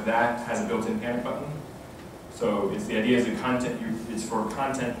 And so that has a built-in panic button. So the idea is it's for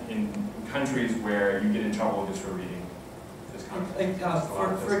content in countries where you get in trouble just for reading this content.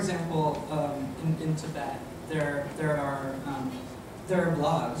 For example, in Tibet, there are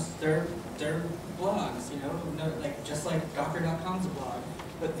blogs. They're blogs, you know, like just like Docker.com's a blog.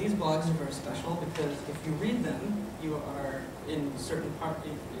 But these blogs are very special because if you read them, you are in certain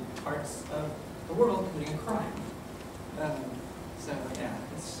parts of the world committing a crime. So yeah,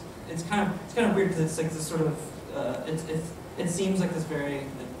 it's kind of weird because it's like this sort of it seems like this very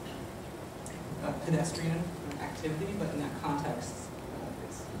pedestrian activity, but in that context,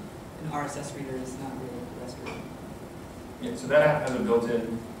 an RSS reader is not really pedestrian. Yeah, so that app has a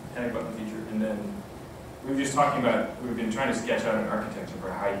built-in panic button feature, and then we've been trying to sketch out an architecture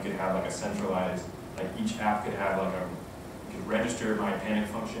for how you could have like a centralized, like each app could have like you could register my panic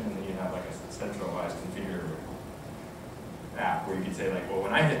function, and then you have like a centralized configure app where you could say like, well,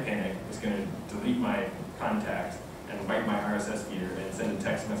 when I hit panic, it's going to delete my contacts and wipe my RSS feeder and send a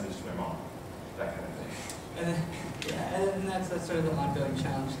text message to my mom, that kind of thing. And that's sort of the ongoing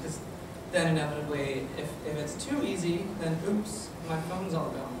challenge, because then inevitably, if it's too easy, then oops, my phone's all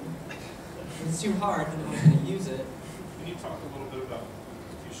gone. If it's too hard, then no one's going to use it. Can you talk a little bit about,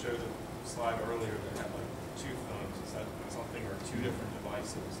 you showed a slide earlier that had like 2 phones, is that something, or 2 different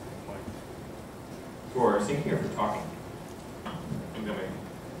devices? Like, For syncing or for talking?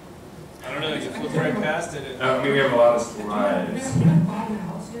 I don't know, you flipped right past it. I mean, we have a lot of slides.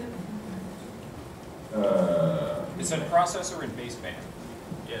 It said processor and baseband.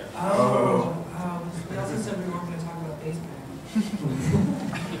 Yeah. We also said we weren't going to talk about baseband.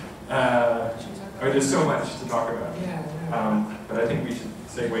 There's so much to talk about. Yeah. But I think we should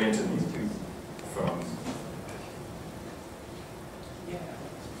segue into these 2 phones. Yeah.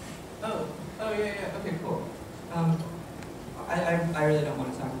 Oh, yeah. Okay, cool. I really don't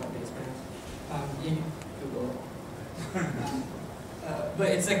want to talk about basebands. You can Google it. But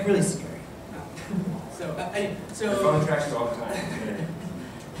it's like really scary. So Your phone tracks you all the time.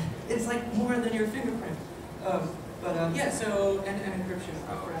 It's like more than your fingerprint. Yeah, so, and encryption,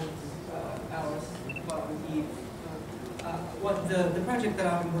 our friends, Alice, Bob, and Eve. What the project that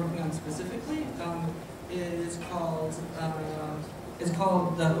I'm working on specifically is called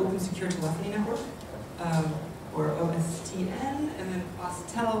the Open Secure Telephony Network, or OSTN, and then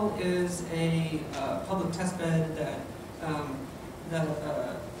OSTEL is a public testbed that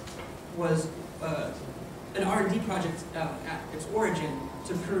was an R&D project at its origin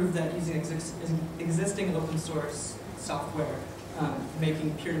to prove that using existing open source software,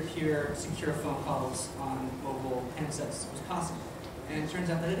 making peer-to-peer secure phone calls on mobile handsets was possible. And it turns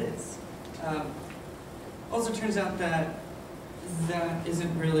out that it is. Also turns out that that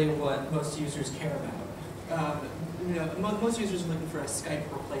isn't really what most users care about. Most users are looking for a Skype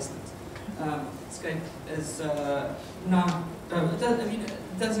replacement. Skype is it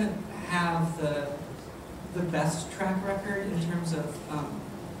doesn't have the best track record in terms of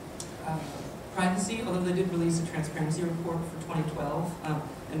privacy, although they did release a transparency report for 2012.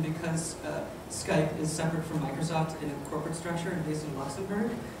 And because Skype is separate from Microsoft in a corporate structure and based in Luxembourg,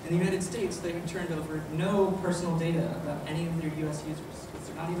 in the United States they have turned over no personal data about any of their US users, because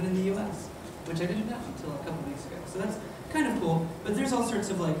they're not even in the US, which I didn't know until a couple weeks ago. So that's kind of cool, but there's all sorts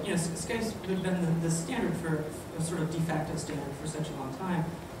of Skype's been the standard for, a sort of de facto standard for such a long time.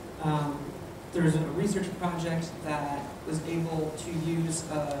 There's a research project that was able to use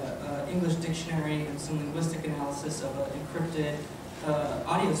an English dictionary and some linguistic analysis of an encrypted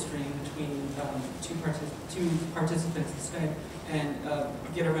audio stream between two participants in Skype and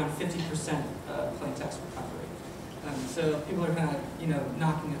get around 50% plain text recovery. So people are kind of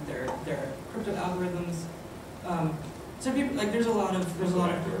knocking at their crypto algorithms. So people there's a lot of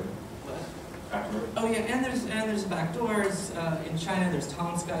oh yeah, and there's backdoors in China. There's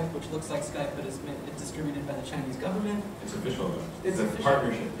Tom Skype, which looks like Skype, but it's distributed by the Chinese government. It's official though. It's a official.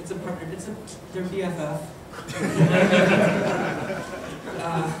 Partnership. It's a partner. They're BFF.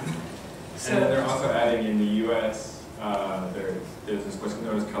 And they're also adding in the U.S. There's this what's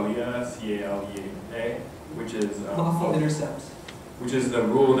known as CALEA, C-A-L-E-A, which is lawful intercept. Which is the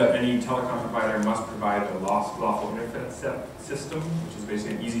rule that any telecom provider must provide a lawful intercept system, which is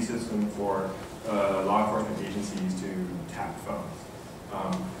basically an easy system for law enforcement agencies to tap phones.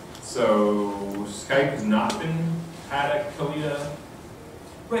 So Skype has not had a CALEA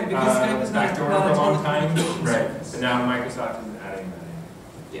Skype is backdoor for a long time. Right, but now Microsoft is adding that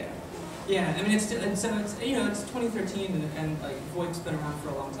in. Yeah, Yeah, I mean, it's you know, it's 2013 and like VoIP's been around for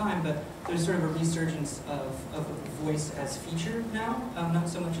a long time, but there's sort of a resurgence of voice as feature now, not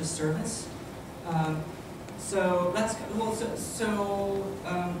so much as service. So that's well.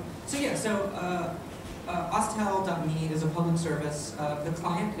 Ostel.me is a public service. The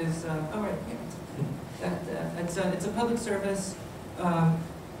client is it's a public service.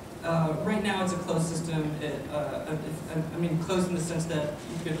 Right now it's a closed system. I mean, closed in the sense that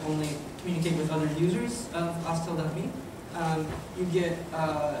you could only communicate with other users of Ostel.me. You get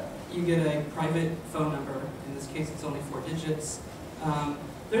a private phone number. In this case, it's only 4 digits.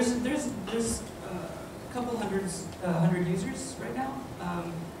 There's a couple hundred users right now.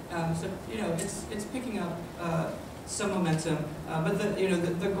 So you know, it's picking up some momentum. But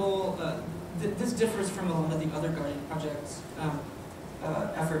the goal. This differs from a lot of the other Guardian projects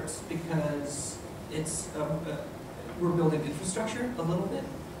efforts because it's we're building infrastructure a little bit,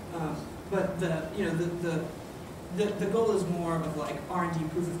 but the goal is more of like R&D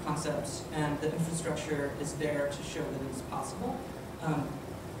proof of concepts, and the infrastructure is there to show that it's possible,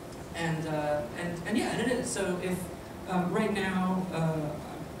 and yeah, and it is. So if right now.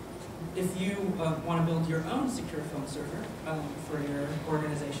 If you want to build your own secure phone server for your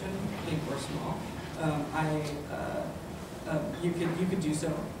organization, big or small, you could do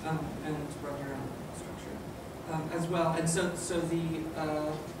so and run your own infrastructure as well. And so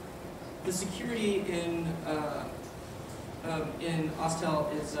the security in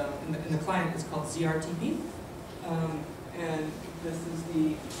Ostel is in the client is called ZRTP, and this is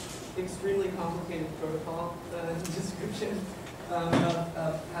the extremely complicated protocol description.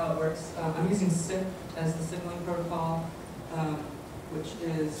 Of how it works. I'm using SIP as the signaling protocol, which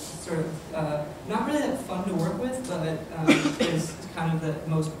is sort of not really that fun to work with, but is kind of the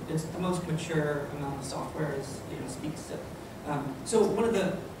most mature amount of software is speaks SIP. So one of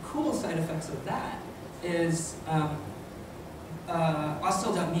the cool side effects of that is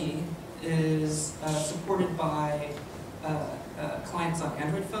Ostel.me is supported by clients on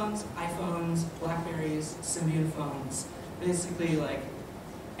Android phones, iPhones, Blackberries, Symbian phones. Basically, like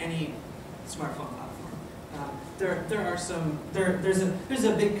any smartphone platform. There's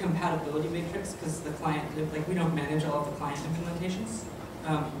a big compatibility matrix because the client, like, we don't manage all of the client implementations,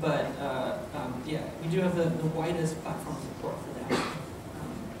 but yeah, we do have the widest platform support for that.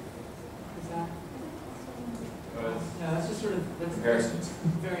 Is that? No, that's just sort of comparisons.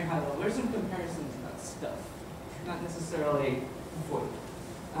 Very high level. There's some comparisons about stuff, not necessarily VoIP.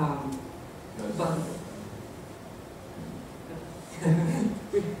 But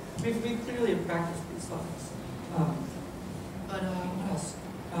we clearly have practiced these things. But what else?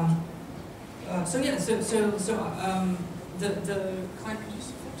 So yeah, the client, could you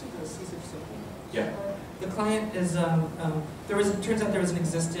flip to the SQLCipher simple? Yeah. The client is it turns out there was an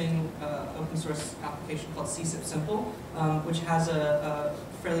existing open source application called SQLCipher simple, which has a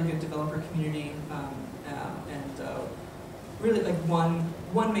fairly good developer community and really like one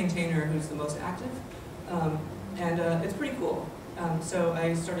maintainer who's the most active, and it's pretty cool. So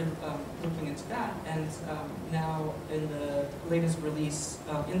I started looking into that, and now in the latest release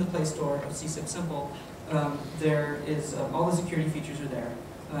in the Play Store of SQLCipher simple, there is all the security features are there,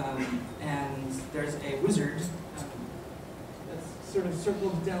 and there's a wizard that's sort of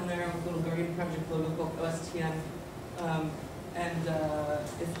circled down there with a little Guardian Project logo called OSTN. And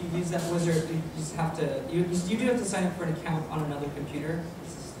if you use that wizard, you just have to you do have to sign up for an account on another computer.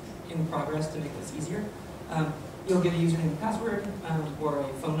 This is in progress to make this easier. You'll get a username and password, or a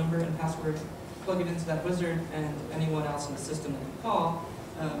phone number and password, plug it into that wizard, and anyone else in the system that you call,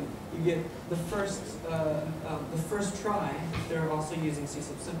 you get the first try. If they're also using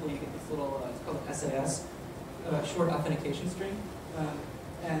SQLCipher simple, you get this little, it's called SAS, short authentication string,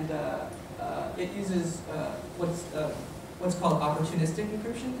 and it uses what's called opportunistic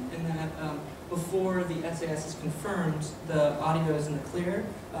encryption, in that before the SAS is confirmed, the audio is in the clear,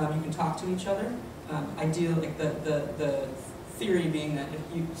 you can talk to each other. Ideally, like the theory being that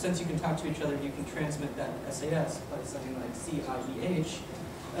since you can talk to each other, you can transmit that SAS by saying like CIEH.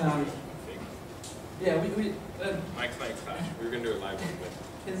 Yeah, Mike's clash. We were gonna do it live.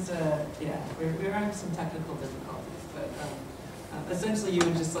 Yeah, we're having some technical difficulties, but essentially you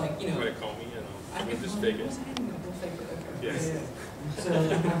would just like You want to call me and I I'll just fake it. We'll fake it. Okay. Yes. Yeah. So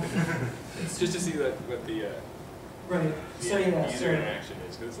It's just to see what the right. So yeah. user interaction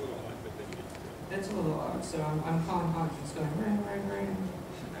is, because it's a little odd, but then you get to do it. It's a little odd. So I'm calling Hans, it's going ring, ring, ring.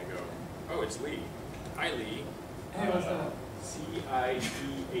 And I go, oh, it's Lee. Hi, Lee. Hey, what's up?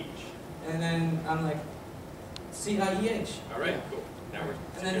 CIEH. And then I'm like, CIEH. All right, cool. Now we're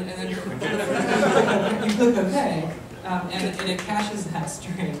And then you click OK, and it caches that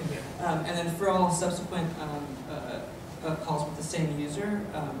string. And then for all subsequent calls with the same user,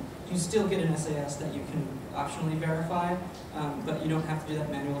 you still get an SAS that you can optionally verify, but you don't have to do that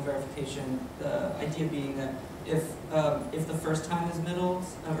manual verification. The idea being that if the first time is middled,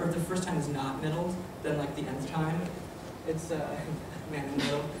 or if the first time is not middled, then like the nth time, it's man in the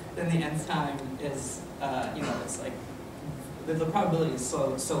middle. Then the nth time is it's like the probability is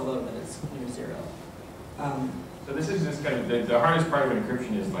so low that it's near zero. So this is just kind of the hardest part of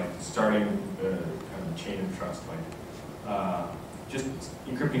encryption is like starting the kind of chain of trust. Like just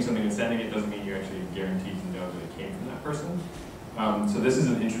encrypting something and sending it doesn't mean you actually guaranteed to know that it came from that person. So this is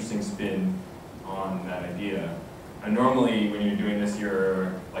an interesting spin on that idea. And normally when you're doing this,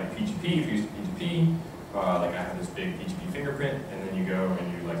 you're like PGP, if you use PGP, like I have this big PGP fingerprint, and then you go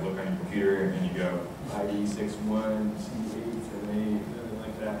and you like look on your computer and you go ID 61 C878, something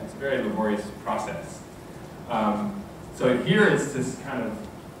like that. It's a very laborious process. So here it's this kind of,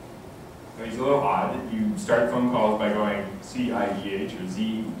 it's a little odd. You start phone calls by going CIDH or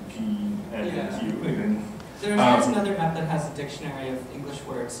ZPNQ. And there's another app that has a dictionary of English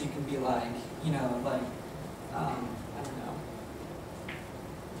words, so you can be like, I don't know.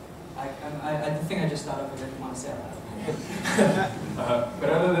 The thing I just thought of, I didn't want to say out loud. But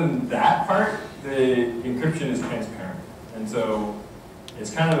other than that part, the encryption is transparent. And so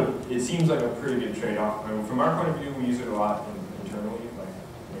it's kind of, it seems like a pretty good trade-off. I mean, from our point of view, we use it a lot internally, like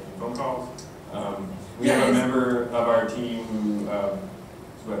making phone calls. We have a member of our team who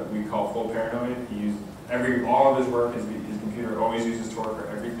is what we call full paranoid. He used all of his work, his computer always uses Tor for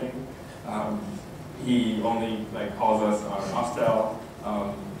everything. He only calls us on Hostel.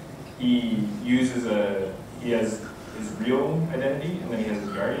 He has his real identity, and then he has his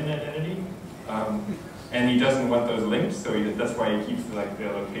guardian identity. And he doesn't want those linked, so that's why he keeps the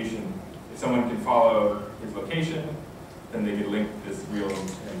location. If someone can follow his location, then they can link this real and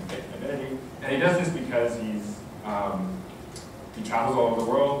fake identity. And he does this because he travels all over the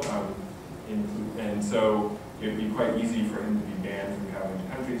world, and so it would be quite easy for him to be banned from traveling to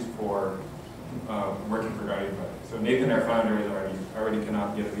countries for working for Guardian Project. So Nathan, our founder, already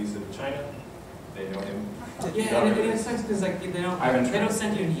cannot get a visa to China. They know him. Yeah, and it sucks because they don't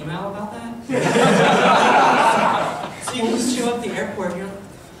send you an email about that. So you can just show up at the airport and you're like,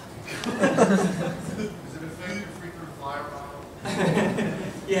 Is it effective frequent flyer miles?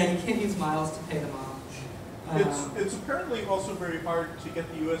 yeah, you can't use miles to pay them off. It's apparently also very hard to get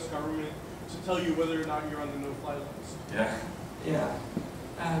the U.S. government to tell you whether or not you're on the no-fly list. Yeah. Yeah.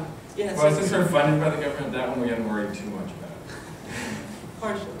 Yeah. Well, since we're funded by the government, that one we haven't worried too much about.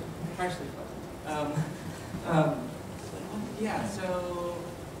 Partially funded. Yeah. So.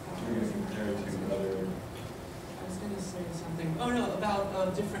 We're going to compare it to other. I was going to say something. Oh no,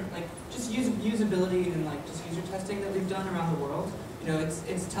 about different just usability and just user testing that we've done around the world.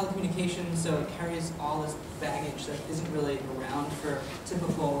 It's telecommunications, so it carries all this baggage that isn't really around for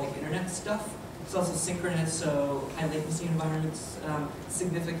typical internet stuff. It's also synchronous, so high latency environments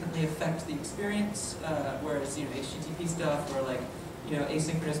significantly affect the experience, whereas HTTP stuff or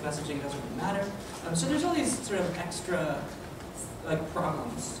asynchronous messaging doesn't really matter. So there's all these sort of extra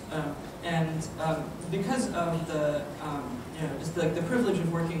problems, and because of the just the privilege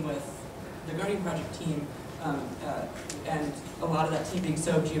of working with the Guardian Project team. And a lot of that team being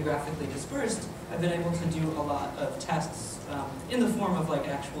so geographically dispersed, I've been able to do a lot of tests in the form of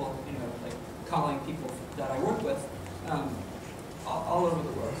actual, calling people that I work with all over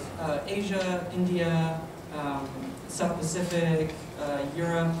the world. Asia, India, South Pacific,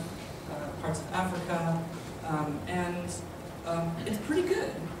 Europe, parts of Africa, and it's pretty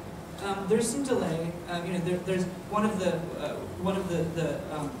good. There's some delay. There's one of the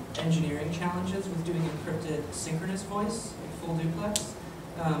engineering challenges with doing encrypted synchronous voice, full duplex,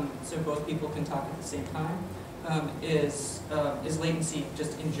 so both people can talk at the same time, is latency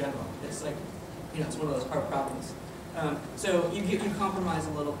just in general. It's it's one of those hard problems. So you compromise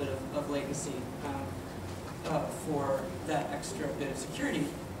a little bit of latency for that extra bit of security.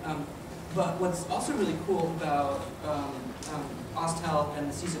 But what's also really cool about Ostel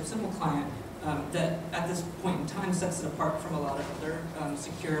and the SQLCipher client that at this point in time sets it apart from a lot of other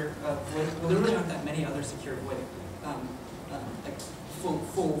secure VoIP. Well, there really aren't that many other secure VoIP,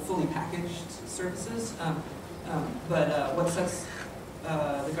 fully packaged services. But what sets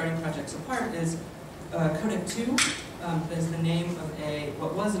the Guardian projects apart is Codec 2 is the name of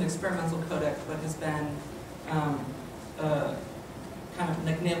what was an experimental codec, but has been kind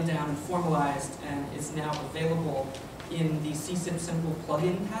of nailed down and formalized, and is now available in the SQLCipher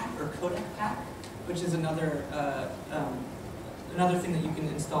plugin pack or codec pack, which is another thing that you can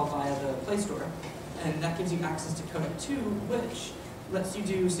install via the Play Store. and that gives you access to codec 2, which lets you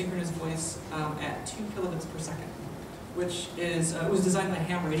do synchronous voice at 2 kilobits per second, which is was designed by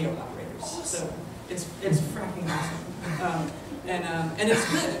ham radio operators. So it's fracking awesome. And it's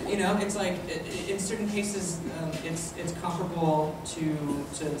good, you know. It's like in certain cases, it's comparable to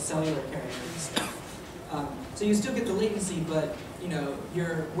cellular carriers and stuff. So you still get the latency, but you know,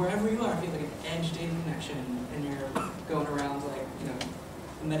 you're wherever you are, if you have like an edge data connection and you're going around like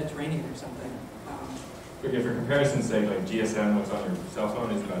the Mediterranean or something. Okay, for comparison's sake, like GSM, what's on your cell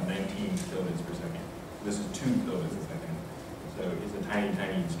phone is about 19 kilobits per second. This is 2 kilobits a second. So it's a tiny,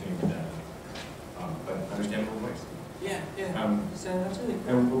 tiny stream of data. But understandable voice. Yeah, yeah. So that's really cool.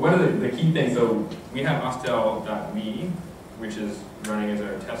 And one of the key things, so we have Ostel.me, which is running as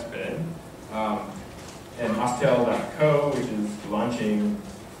our test bed, and Ostel.co, which is launching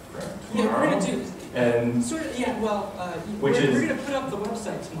tomorrow. Yeah, we're going to do. And sort of, yeah, well, we're going to put up the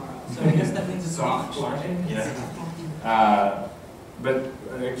website tomorrow, so I guess that means it's soft launching. Right? Yeah. But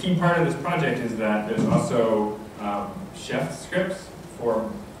a key part of this project is that there's also chef scripts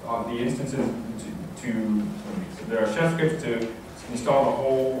for the instances so there are chef scripts to install the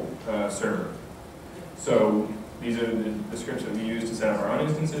whole server. So these are the scripts that we use to set up our own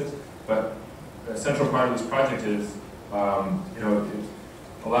instances, but a central part of this project is, a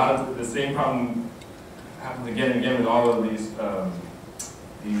lot of the same problem happens again and again with all of these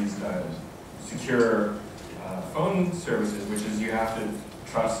secure phone services, which is you have to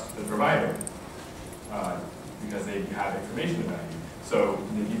trust the provider because they have information about you. So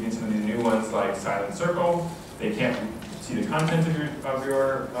even some of these new ones like Silent Circle, they can't see the content of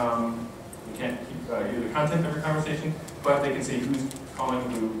your you can't hear the content of your conversation, but they can see who's calling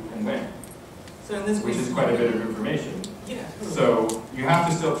who and when. So in this which is quite a bit of information. Yeah. Totally. So you have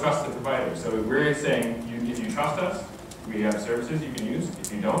to still trust the provider. So we're saying if you trust us, we have services you can use.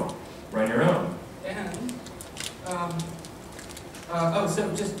 If you don't, run your own. And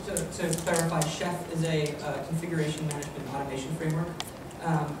so just to clarify, Chef is a configuration management automation framework.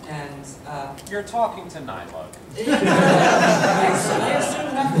 You're talking to NYLUG. I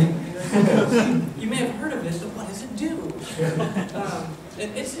assume nothing. You may have heard of it, but what does it do?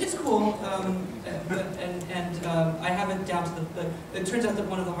 It's cool, I have it down to it turns out that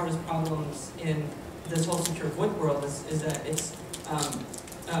one of the hardest problems in this whole secure VoIP world is that it's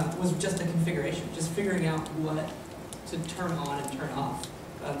was just the configuration, just figuring out what to turn on and turn off.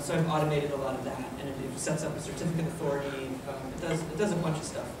 So I've automated a lot of that, and it sets up a certificate authority. It does a bunch of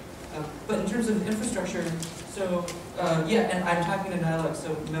stuff. But in terms of infrastructure, so yeah, and I'm talking to NYLUG,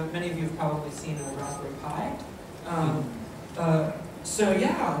 so many of you have probably seen a Raspberry Pi. So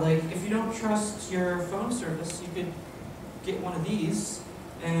yeah, like if you don't trust your phone service, you could get one of these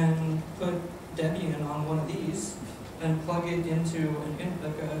and put Debian on one of these and plug it into like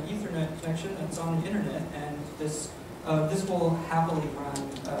an Ethernet connection that's on the internet, and this will happily run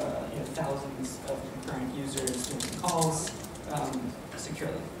thousands of concurrent users making calls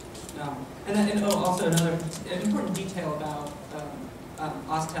securely. And also another important detail about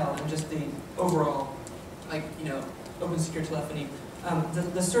Ostel and just the overall, Open Secure Telephony.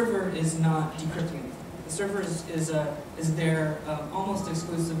 The server is not decrypting anything. The server is there almost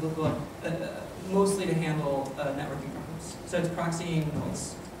exclusively, mostly to handle networking problems. So it's proxying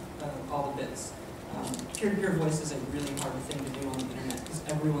voice, all the bits. Peer-to-peer voice is a really hard thing to do on the internet because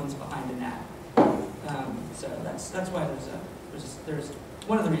everyone's behind an app. So that's why there's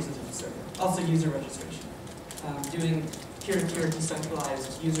one of the reasons of the server. Also user registration. Doing peer-to-peer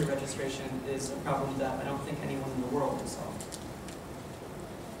decentralized user registration is a problem that I don't think anyone in the world has solved.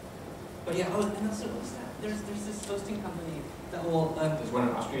 But yeah, and also what's that? There's this hosting company that will. There's one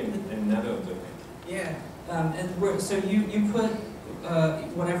in Austria and Netherlands, I think. Yeah, so you put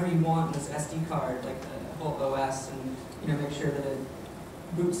whatever you want in this SD card, like the whole OS, and make sure that it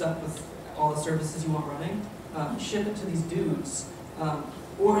boots up with all the services you want running. Ship it to these dudes,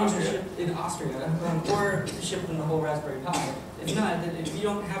 or either ship in Austria, or ship them the whole Raspberry Pi. If not, if you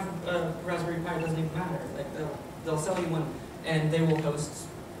don't have a Raspberry Pi, it doesn't even matter. Like they'll sell you one, and they will host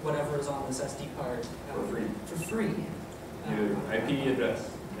whatever is on this SD card for free. Your IP address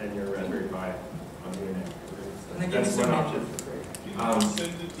and your Raspberry Pi on the internet. And they give you some option for free. Do you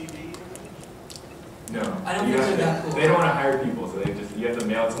send the TV? No. I don't think they're that cool. They don't want to hire people, so you have to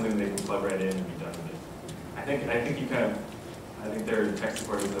mail something they can plug right in and be done with it. I think their tech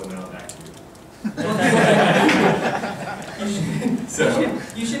support is they'll mail it back to you.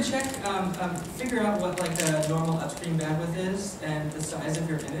 You should check, figure out what like a normal upstream bandwidth is and the size of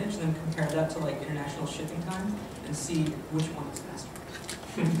your image, and then compare that to like international shipping time and see which one is faster.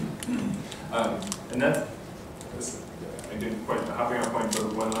 And that's a good point, hopping on point for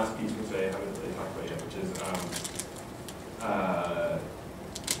one last piece, which I haven't really talked about yet, which is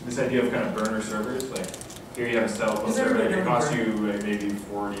this idea of kind of burner servers. Like here you have a cell phone server that costs you like maybe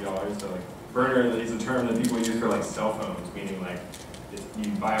 $40. So like burner is a term that people use for like cell phones, meaning like if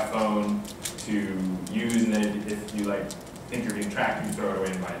you buy a phone to use, and then if you like think you're being tracked, you throw it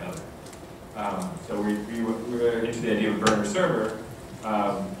away and buy another. So we're into the idea of burner server.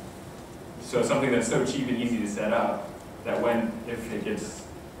 So something that's so cheap and easy to set up that if it gets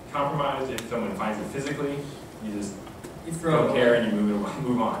compromised, if someone finds it physically, you just don't care and you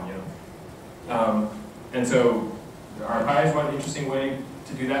move on. You know. And so our Pi is one interesting way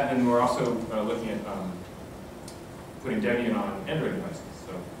to do that, and we're also looking at putting Debian on Android devices.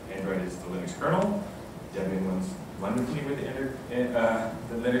 So Android is the Linux kernel. Debian runs wonderfully with the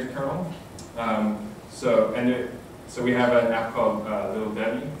Linux kernel. So we have an app called Little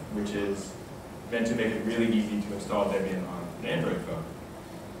Debbie, which is meant to make it really easy to install Debian on an Android phone.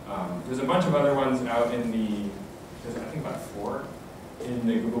 There's a bunch of other ones out in there's I think about 4 in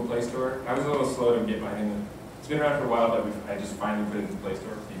the Google Play Store. I was a little slow to get mine in. It's been around for a while, but I just finally put it in the Play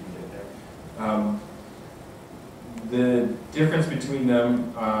Store so you can get it there. The difference between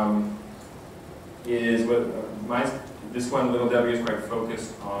them is this one, Little Debbie, is quite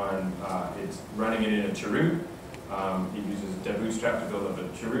focused on it's running it in a cheroot. It uses Bootstrap to build up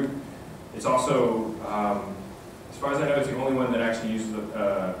a cheroot. It's also, as far as I know, it's the only one that actually uses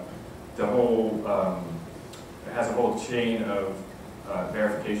the whole, it has a whole chain of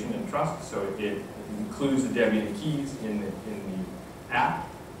verification and trust. So it includes the Debian keys in the app.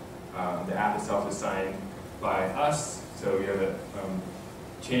 The app itself is signed by us, so you have a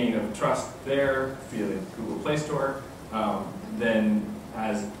chain of trust there via the Google Play Store. Then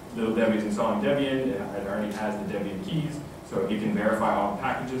as Little Debbie's installing Debian, it already has the Debian keys, so it can verify all the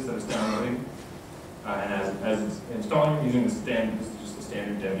packages that it's downloading. And as it's installing, using this is just the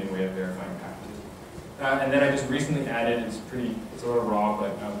standard Debian way of verifying packages. And then I just recently added, it's a little raw,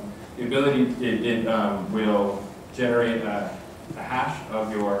 but the ability, it will generate a hash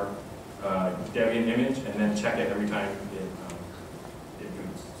of your Debian image and then check it every time it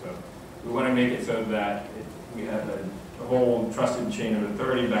boots. So we want to make it so that we have a whole trusted chain of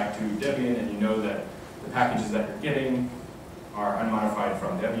authority back to Debian, and you know that the packages that you're getting are unmodified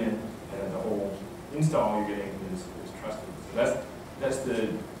from Debian, and the whole install you're getting is trusted. So that's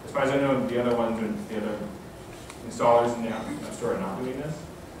as far as I know, the other ones, the other installers in the App Store are not doing this.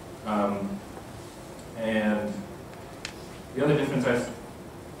 And the other difference,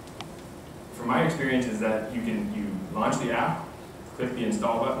 from my experience, is that you launch the app, click the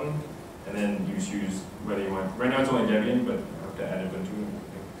install button, and then you choose whether you want. Right now it's only Debian, but you have to add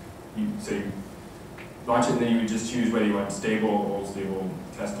Ubuntu. So you launch it, and then you just choose whether you want stable, old stable,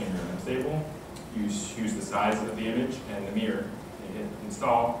 testing, or unstable. You choose the size of the image and the mirror. You hit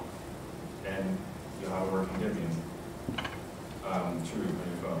install, and you'll have a working Debian true on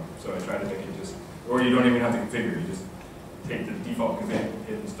your phone. So I try to make it just, or you don't even have to configure. You just take the default config,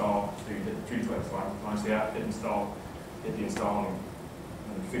 hit install. So you hit 3 twice, launch the app, hit install, hit the install on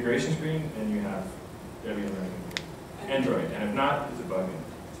the configuration screen, and you have Debian running Android. And if not, it's a bug.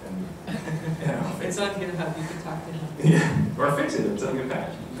 It's on GitHub, you can talk to him. Yeah, or fix it, it's on a good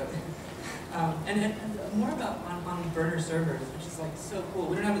patch. And more about on burner servers, which is like so cool.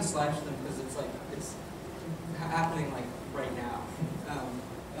 We don't have any slides for them because it's happening like right now.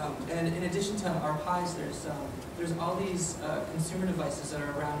 And in addition to our Pis, there's all these consumer devices that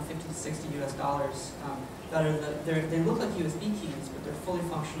are around $50 to $60 that are they look like USB keys, but they're fully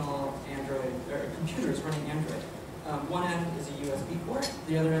functional Android or computers running Android. One end is a USB port,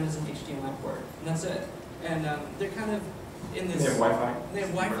 the other end is an HDMI port, and that's it. And they're kind of in this. They have Wi-Fi. They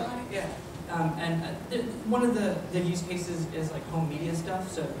have Wi-Fi, yeah. One of the use cases is like home media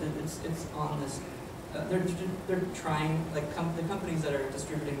stuff. So it's on this. They're trying, like the companies that are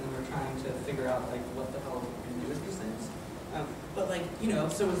distributing them are trying to figure out like what the hell we're going to do with these things. But like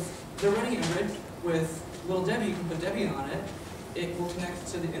so they're running Android with Little Debbie. You can put Debian on it. It will connect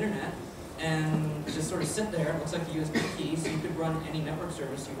to the internet and just sort of sit there. It looks like a USB key, so you could run any network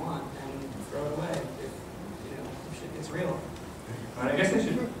service you want and throw it away if shit gets real. I guess I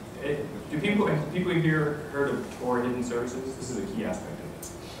should. Have people here heard of Tor hidden services? This is a key aspect of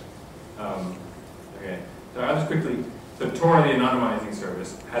this. Okay, so I'll just quickly. So Tor, the anonymizing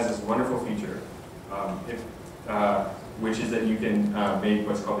service, has this wonderful feature, which is that you can make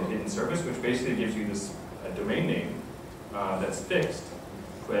what's called a hidden service, which basically gives you this domain name that's fixed,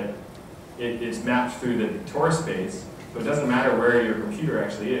 but it's mapped through the Tor space, so it doesn't matter where your computer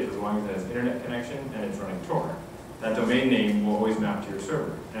actually is, as long as it has internet connection and it's running Tor. That domain name will always map to your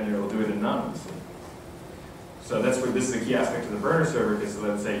server, and it will do it anonymously. So that's where this is a key aspect of the burner server, because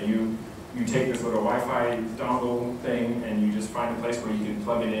let's say you take this little Wi-Fi dongle thing and you just find a place where you can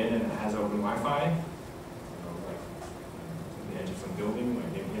plug it in and it has open Wi-Fi, like on the edge of some building,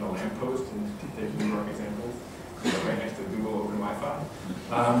 like in a lamppost, and take New York examples, right next to Google Open Wi-Fi.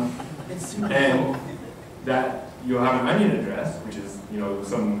 And that you'll have an onion address, which is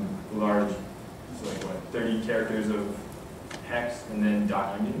some large, so like what, 30 characters of hex and then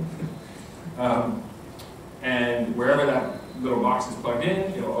 .onion. And wherever that little box is plugged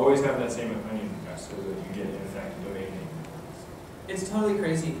in, it'll always have that same onion address, so that you get in effect a domain name. It's totally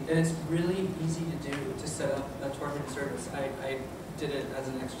crazy, and it's really easy to do to set up a Tor-based service. I did it as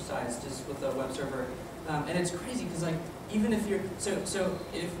an exercise just with a web server, and it's crazy because like even if you're so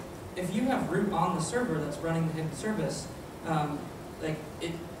if you have root on the server that's running the hidden service, like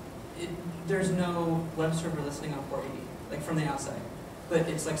there's no web server listening on port 80, like from the outside, but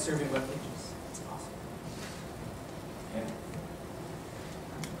it's like serving web pages. It's awesome. Yeah.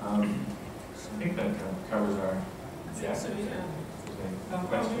 I think that kind of covers our. Yeah. So yeah.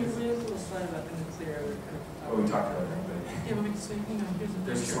 Questions? We have a little slide about nuclear. Oh, we talked about that. But yeah, but we just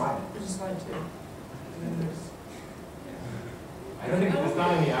there's a slide. There's a slide too. And then there's. I don't think it's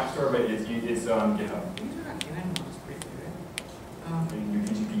not in the App Store, but it's on GitHub. These are not canine models, pretty good, right? Your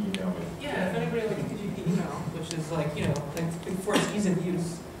PGP email. Yeah, if anybody likes PGP email, which is like like for its ease of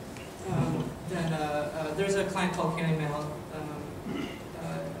use, then there's a client called Canine Mail.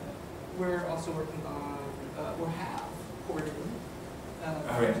 We're also working on or have ported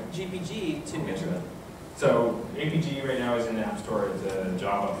GPG to Android. So APG right now is in the App Store. It's a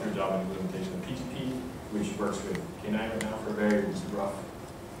Java implementation of PGP, which works with K9 right now for very rough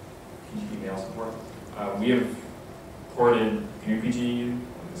PGP mail support. We have ported GNU-PG,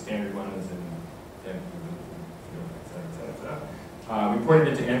 the standard one is in, we ported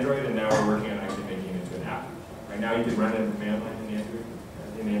it to Android, and now we're working on actually making it into an app. Right now you can run it in the command line in the Android.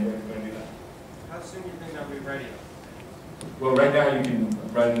 If you want to do that. How soon do you think that'll be ready? Well, right now you can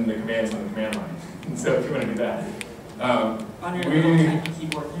run the commands on the command line. So if you want to do that. On your little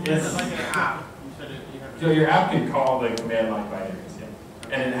keyboard. It's like an app. So your app can call the command line binaries, yeah.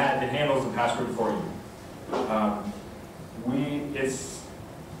 And it handles the password for you.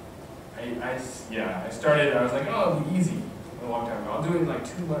 I started, I was like, oh, it'll be easy a long time ago. I'll do it in like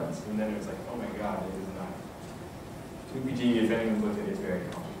 2 months. And then it was like, oh my God, it is not. GPG, if anyone's looked at it, it's very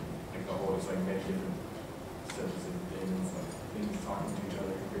complicated. Like the whole, it's like many different sets of things, like things talking to each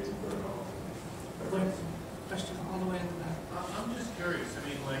other, crazy protocols. Question all the way in the back. I'm just curious. I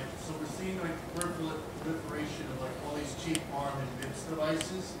mean, like, so we're seeing like proliferation of like all these cheap ARM and MIPS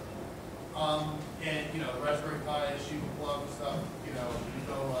devices, and Raspberry Pi, plug stuff.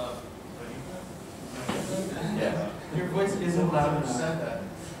 Yeah. Your voice isn't loud enough. Said that.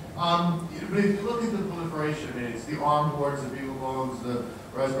 But if you look at the proliferation, I mean, it's the ARM boards, the BeagleBones, the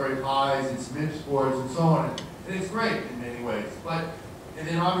Raspberry Pis, it's MIPS boards, and so on. And it's great in many ways. And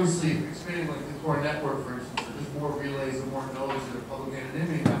then obviously expanding like the Tor network, for instance, there's more relays and more nodes in a public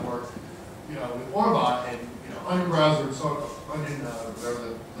anonymity network, with Orbot and Onion browser and so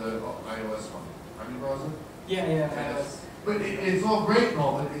whatever the iOS one. Onion browser? Yeah, iOS. But it's all great and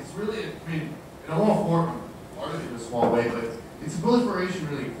all, but it's really, I mean, and I'm all for part of it in a small way, but it's a proliferation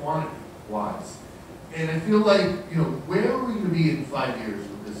really quantity-wise. And I feel like, where are we going to be in 5 years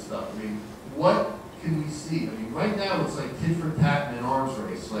with this stuff? I mean, what can we see? I mean, right now it's like tit for tat in an arms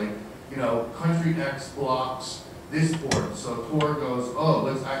race. Like, country X blocks this port, so Tor goes, oh,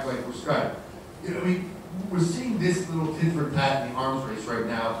 let's act like we're Skype. I mean, we're seeing this little tit for tat in the arms race right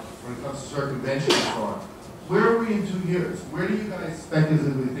now when it comes to circumvention and so on. Where are we in 2 years? Where do you guys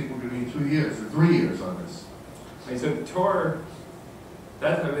speculatively think we're going to be in 2 years or 3 years on this? Okay, so Tor,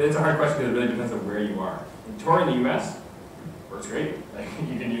 it's a hard question because it really depends on where you are. Tor in the US works great. Like,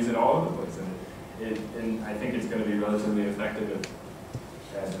 you can use it all over the place. And I think it's going to be relatively effective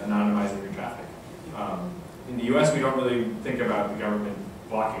at anonymizing your traffic. In the US, we don't really think about the government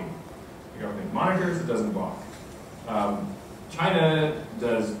blocking. The government monitors, it doesn't block. China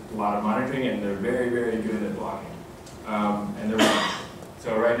does a lot of monitoring, and they're very, very good at blocking.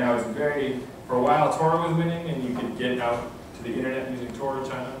 So right now, it's for a while, Tor was winning, and you could get out to the internet using Tor in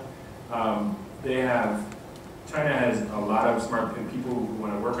China. China has a lot of smart people who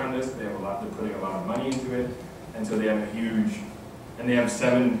want to work on this. They're putting a lot of money into it, and so they have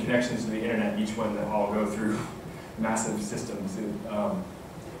 7 connections to the internet, each one that all go through massive systems.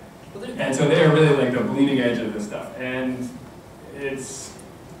 And so they are really like the bleeding edge of this stuff. And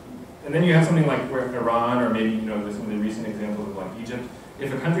then you have something like Iran, or maybe some of the recent examples of like Egypt.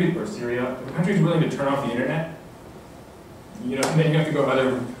 If a country, or Syria, if a country is willing to turn off the internet, then you have to go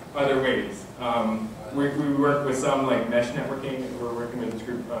other ways. we work with some like mesh networking. We're working with this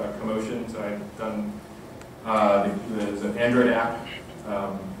group, Commotion. So I've done there's an Android app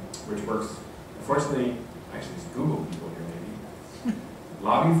which works. Unfortunately, actually, it's Google people here maybe.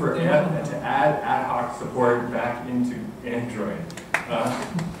 Lobby for to add ad hoc support back into Android.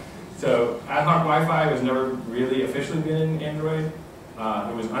 So ad hoc Wi-Fi was never really officially been in Android.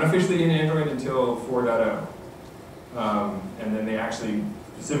 It was unofficially in Android until 4.0. And then they actually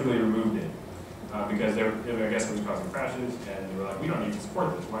specifically removed it because I guess it was causing crashes, and they were like, we don't need to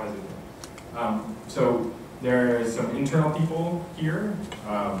support this, why is it there? So there's some internal people here.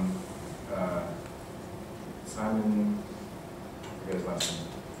 Simon, I forget his last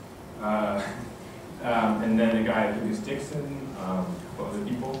name. And then a guy, Lucas Dixon, a couple other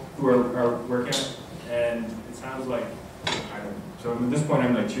people who are working on it. And it sounds like, so at this point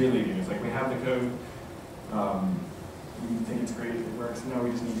I'm like cheerleading. It's like we have the code, we think it's great, it works. Now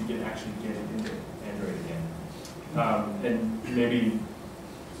we just need to actually get it into Android again. And maybe,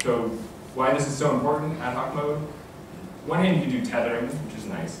 so why this is so important, ad hoc mode. One hand you can do tethering, which is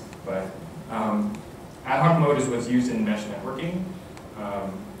nice, but ad hoc mode is what's used in mesh networking.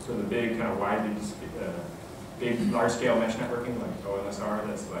 So the big kind of widely, big large-scale mesh networking like OLSR,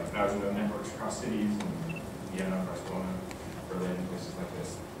 that's like 1,000-node networks across cities, and Vienna, Barcelona, Berlin, places like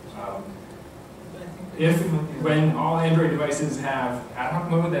this. When all Android devices have ad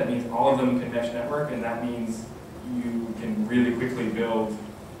hoc mode, that means all of them can mesh network, and that means you can really quickly build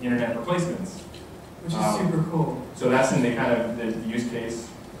internet replacements. Which is super cool. So that's in the kind of the use case.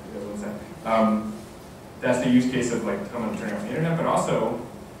 What's that? That's the use case of like someone turning off the internet, but also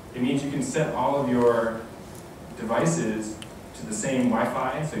it means you can set all of your devices to the same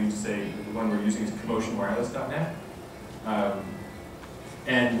Wi-Fi. So you just say the one we're using is commotionwireless.net.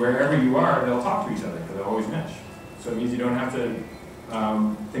 And wherever you are, they'll talk to each other because they'll always mesh. So it means you don't have to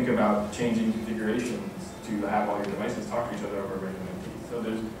think about changing configurations to have all your devices talk to each other over a regular IP. So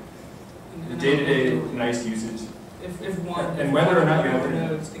there's the day-to-day nice usage. If one whether or not you have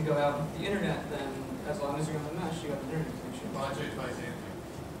nodes can go out with the internet, then as long as you're on the mesh, you have the internet connection.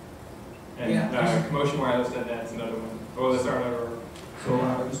 And Commotion Wireless.net is another one. OLSR.org. So I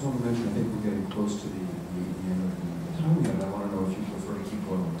just want to mention, I think we're getting close to the end of the time we have. I want to know if you prefer to keep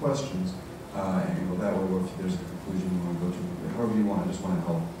going with questions, and go that way, or if there's a conclusion you want to go to. However you want. I just want to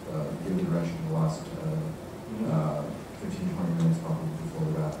help give the direction the last 15, 20 minutes probably before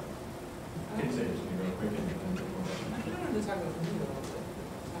we wrap. I can say it real quick and then take more questions. I kind of wanted to talk about video a little bit.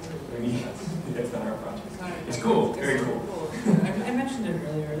 That's not our project. It's cool. Very cool. I mentioned it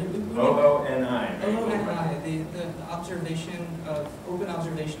earlier. OONI. OONI, the observation of open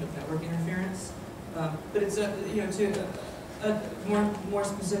observation of network interference. But it's to more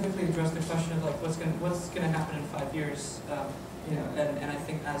specifically address the question of like what's going to happen in 5 years. And I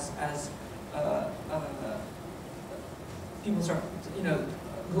think as people start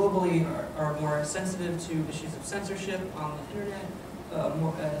globally are more sensitive to issues of censorship on the internet,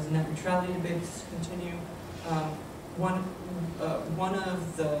 more as net neutrality debates continue. One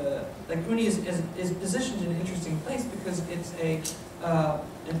of the UNI is positioned in an interesting place because it's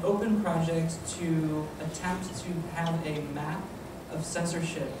an open project to attempt to have a map of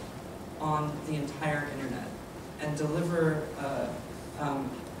censorship on the entire internet and deliver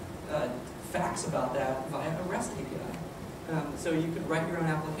facts about that via a REST API. So you could write your own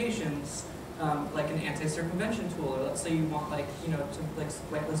applications, like an anti-circumvention tool, or let's say you want to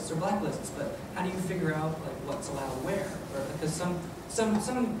whitelists or blacklists, but how do you figure out what's allowed where? Or because some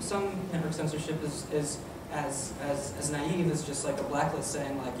network censorship is as naive as just like a blacklist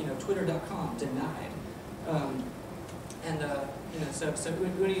saying twitter.com denied, so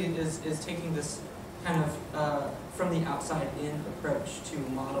UNI is taking this kind of from the outside in approach to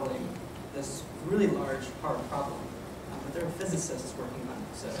modeling this really large hard problem. But there are physicists working on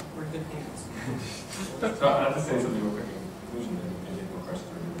it, so we're in good hands. So I'll just say something real quick in conclusion and get more questions.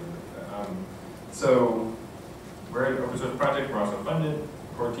 So we're an open source project, we're also funded,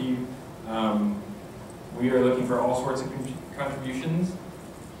 core team. We are looking for all sorts of contributions.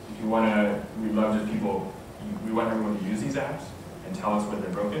 If you want to, we'd love just people, we want everyone to use these apps and tell us when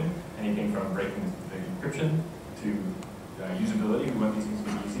they're broken. Anything from breaking the encryption to usability, we want these things to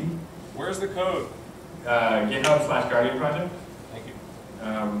be easy. Where's the code? GitHub/Guardian project. Thank you.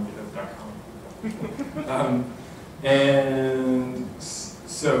 GitHub.com. And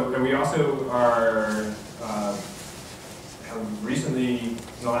we also are have recently, in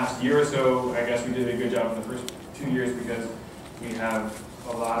the last year or so, I guess we did a good job in the first 2 years because we have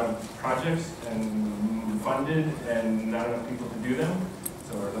a lot of projects and funded and not enough people to do them.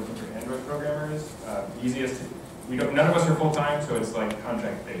 So we're looking for Android programmers. None of us are full time, so it's like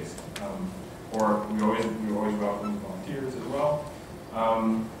contract based. or we always welcome volunteers as well.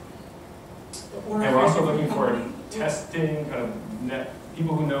 And we're also looking for testing, kind of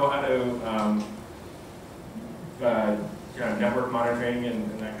people who know how to kind of network monitoring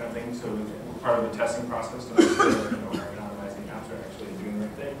and that kind of thing. So we're part of the testing process to make sure that our anonymizing apps are actually doing the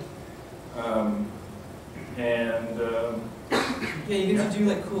right thing. Yeah, you get to do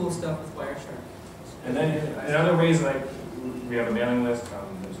like cool stuff with Wireshark. And then in other ways, like we have a mailing list,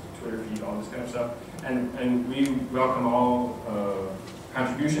 there's a Twitter feed, all this kind of stuff, and we welcome all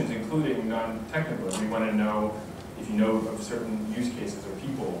contributions, including non-technical. We want to know if you know of certain use cases or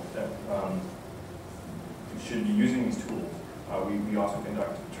people that should be using these tools. We also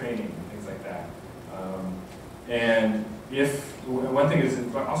conduct training and things like that. And one thing is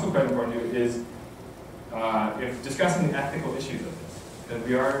also quite important is if discussing the ethical issues of this, because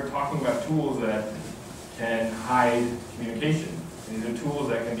we are talking about tools that can hide communication. And these are tools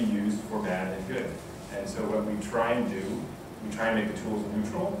that can be used for bad and good. And so what we try and do, we try and make the tools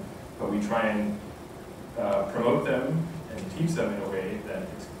neutral, but we try and promote them and teach them in a way that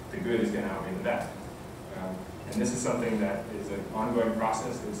the good is going to outweigh the bad. And this is something that is an ongoing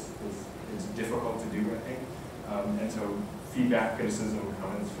process. It's difficult to do, I think. And so feedback, criticism,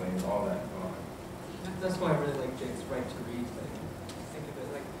 comments, flames, all that. That's why I really like Jake's right to read thing. Think of it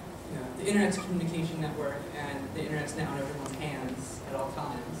like, the internet's a communication network, and the internet's now in everyone's hands at all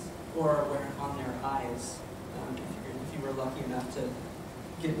times, or on their eyes. If you were lucky enough to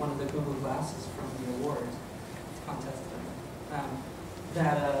get one of the Google glasses from the award contest thing,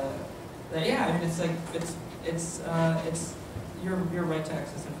 yeah, I mean, it's like it's your right to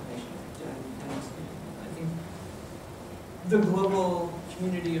access information, and I think the global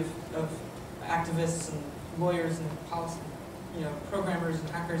community of activists and lawyers and policy, programmers and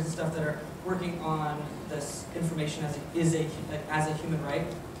hackers and stuff that are working on this information as a human right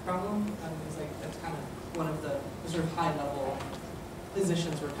problem. It's like that's kind of one of the sort of high level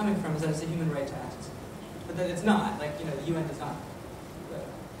positions we're coming from, is that it's a human right to access it. But that it's not, like, the UN does not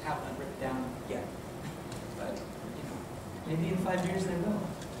have that written down yet. But, maybe in 5 years they will.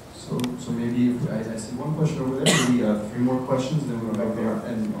 So maybe, I see one question over there, maybe 3 more questions, then we'll go back there.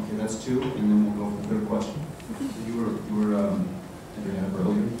 And okay, that's 2, and then we'll go for the 3rd question. So you were had your hand up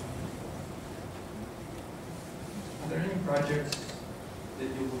earlier. Are there any projects that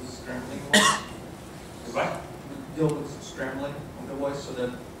deal with scrambling voice? What? Deal with scrambling of the voice so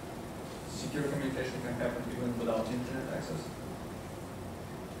that secure communication can happen even without internet access?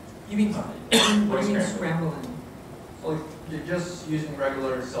 You mean scrambling? Well, you're just using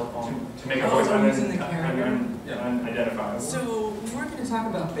regular cell phone to make a voice using the carrier? unidentifiable. So we weren't going to talk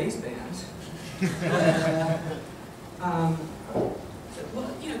about baseband.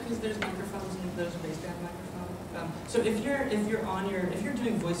 Well, because there's microphones and there's a baseband microphone. So if you're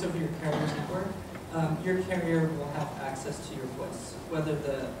doing voice over your carrier's network, your carrier will have access to your voice, whether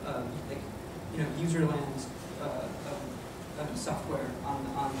the userland software on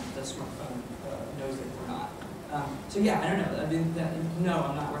the smartphone knows it or not. So yeah, I don't know. I mean, no,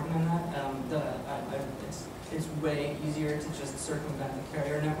 I'm not working on that. It's way easier to just circumvent the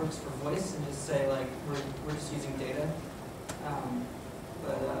carrier networks for voice and just say, like, we're just using data.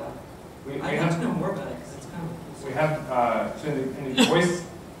 I'd like to know more about it because it's kind of. We have so in the voice,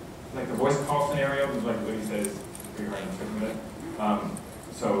 like the voice call scenario, like what he says, figure out in a quick minute.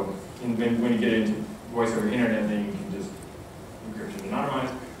 So when you get into voice over internet, then you can just encryption and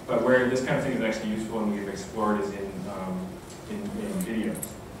anonymize. But where this kind of thing is actually useful and we've explored is in videos.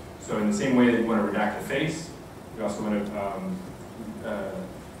 So in the same way that you want to redact a face, we also want to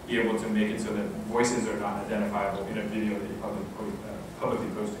be able to make it so that voices are not identifiable in a video that you're publicly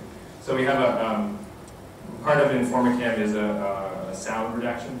posting. So we have a part of Informacam is a sound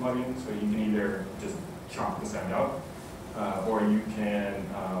redaction plugin, so you can either just chop the sound out, or you can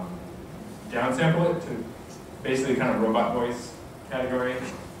downsample it to basically kind of robot voice category.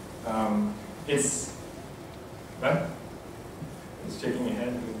 It's shaking your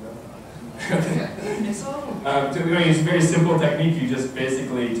head. It's a very simple technique. You just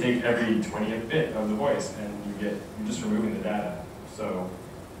basically take every 20th bit of the voice, and you're just removing the data. So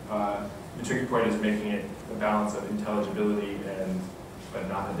the tricky point is making it a balance of intelligibility but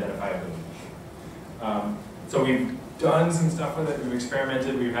not identifiability. So we've done some stuff with it. We've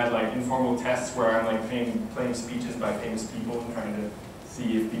experimented. We've had like informal tests where I'm like playing speeches by famous people and trying to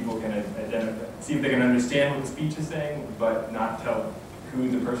see if people can identify, see if they can understand what the speech is saying, but not tell who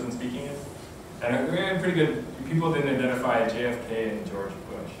the person speaking is. And we had pretty good. People didn't identify JFK and George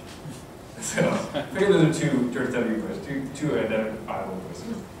Bush. So I figured those are George W. Bush, two identifiable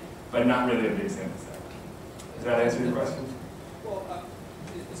voices, but not really a big sample set. Does that answer your question? Well,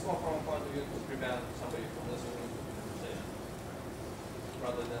 it's small form point of view to prevent somebody from listening to the conversation,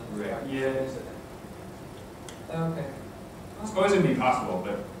 rather than Right. Okay. I suppose it'd be possible,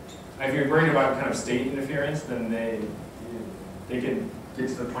 but if you're worried about kind of state interference, then they could get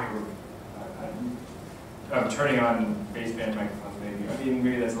to the point of turning on baseband microphones. Maybe I mean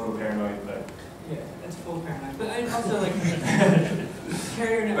maybe that's a little paranoid, but yeah, that's full paranoid. But I also like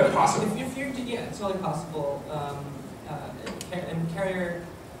carrier network. But possible. If you're yeah, it's totally possible. And carrier.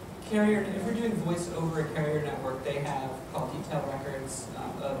 If we're doing voice over a carrier network, they have call detail records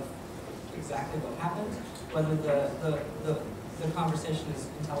of exactly what happened, whether the conversation is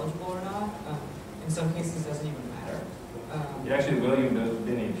intelligible or not. In some cases, it doesn't even matter. Yeah, actually, William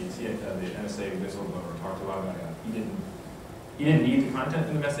Binney, the NSA whistleblower, talked a lot about that. He didn't need the content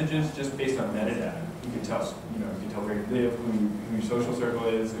in the messages just based on metadata. You could tell, you could tell where you live, who your social circle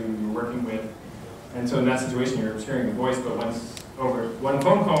is, who you're working with. And so in that situation, you're hearing the voice, but once over one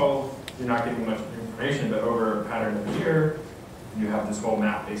phone call, you're not getting much information, but over a pattern of a year, you have this whole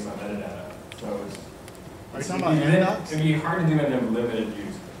map based on metadata. So it'd be hard to do in limited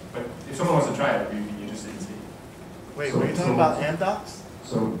use. But if someone wants to try it, we'd be interested in seeing. Wait, were you talking about andocs?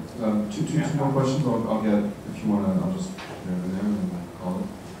 So two more questions. I'll get, if you want to, I'll just put it over there and call it.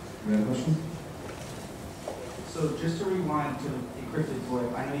 You have a question? So just to rewind to encrypted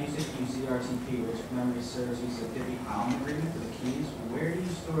VoIP, I know you said UCRTP, which if memory serves, uses a Diffie-Hellman agreement for the keys. Where do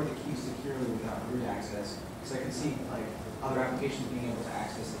you store the keys securely without root access? Because I can see like other applications being able to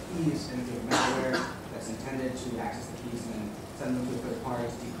access the keys, and if you have malware that's intended to access the keys and then send them to a third party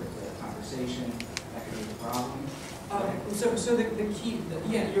to decrypt the conversation, that could be a problem. So the key,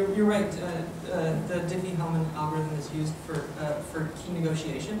 yeah, you're right. The Diffie-Hellman algorithm is used for key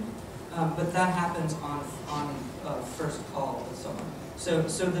negotiation, but that happens on first call with someone. So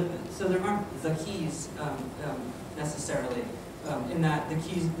there aren't the keys necessarily in that the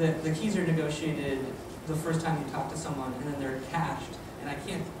keys are negotiated the first time you talk to someone, and then they're cached. And I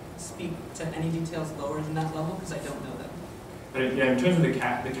can't speak to any details lower than that level because I don't know them. But yeah, in terms of the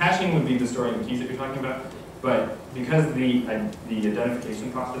caching would be the storing the keys that you're talking about. But because the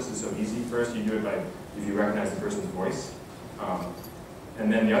identification process is so easy, first you do it by if you recognize the person's voice,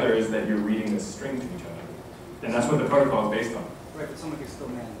 and then the other is that you're reading this string to each other, and that's what the protocol is based on. Right, but someone could still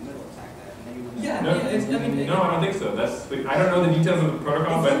man in the middle attack that, and maybe yeah, no, I don't think so. I don't know the details of the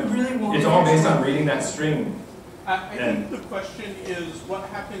protocol, but really it's all based on reading that string. I think the question is, what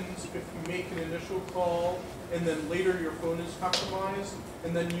happens if you make an initial call and then later your phone is compromised,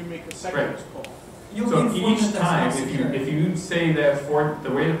 and then you make a second call? So each time, if you say that for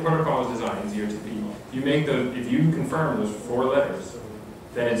the way the protocol is designed, ZRTP, if you confirm those 4 letters,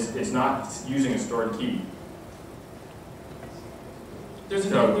 then it's not using a stored key. That's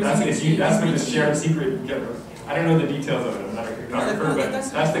what the shared secret. I don't know the details of it. I'm not a cryptographer, but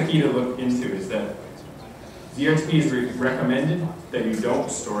that's the key to look into. Is that ZRTP is recommended that you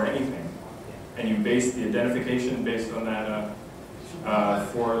don't store anything, and you base the identification based on that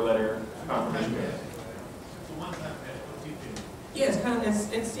 4-letter confirmation code. Yeah, it's kind of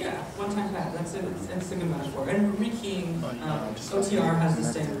it's one-time pad. It's a good metaphor. And rekeying, OTR has the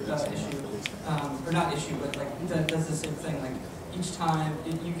same issue, or not issue, but like does the same thing. Like each time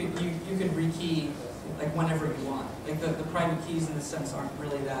you can rekey like whenever you want. Like the private keys in this sense aren't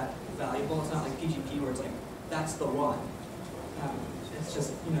really that valuable. It's not like PGP where it's like that's the one. It's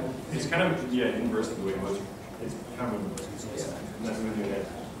just It's kind of inverse of the way most. It's kind of nothing to do with it.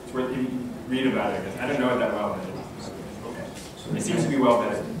 It's worth you read about it. I don't know it that well, but it seems to be well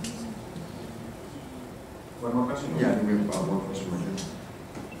vetted. One more question? Yeah, I think we have about one question right here.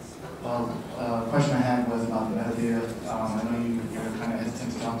 Question I had was about the metadata. I know you were kind of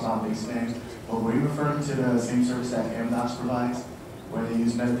hesitant to talk about baseband, but were you referring to the same service that amdocs provides, where they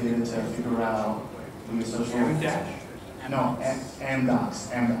use metadata to figure out who your social? No, amdocs,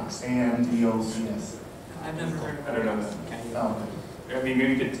 AMDOCS. I've never heard of it. I don't know that. Oh, okay. I mean,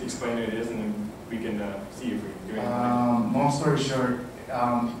 maybe you could explain what it is, and then we can see if we can do anything. Long story short,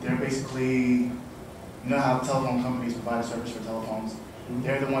 they're basically, you know how telephone companies provide a service for telephones?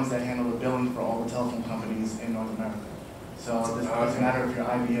 They're the ones that handle the billing for all the telephone companies in North America. So it doesn't matter if you're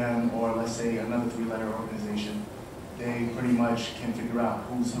IBM or let's say another 3-letter organization. They pretty much can figure out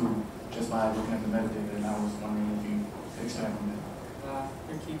who's who just by looking at the metadata, and I was wondering if you could expand on that.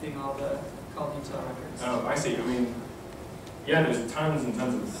 You're keeping all the call detail records. Oh, I see. I mean, yeah, there's tons and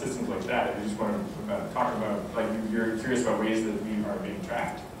tons of systems like that. If you just want to talk about, like, you're curious about ways that we are being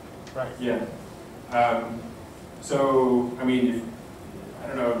tracked. Right. Yeah. So, I mean, I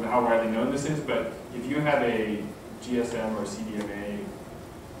don't know how widely known this is, but if you have a GSM or CDMA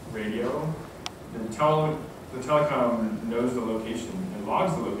radio, then tell the telecom knows the location and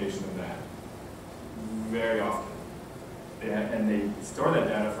logs the location of that very often. And they store that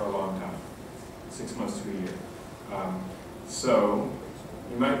data for a long time, 6 months to a year. So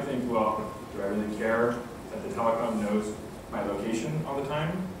you might think, well, do I really care that the telecom knows my location all the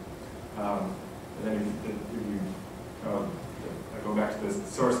time? And then if you I go back to the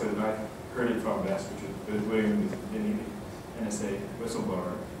source that I heard it from best, which is William, the NSA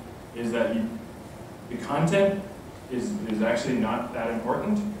whistleblower, is that the content is actually not that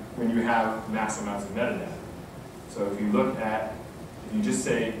important when you have mass amounts of metadata. So if you look at, if you just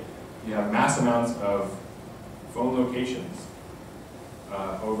say you have mass amounts of phone locations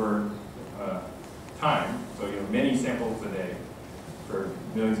over time, so you have many samples a day for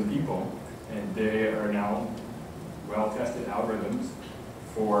millions of people, and they are now well-tested algorithms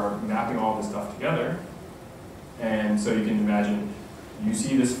for mapping all this stuff together. And so you can imagine, you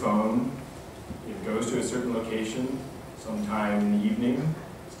see this phone, it goes to a certain location sometime in the evening,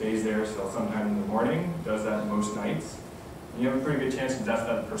 stays there till sometime in the morning, does that most nights. And you have a pretty good chance that that's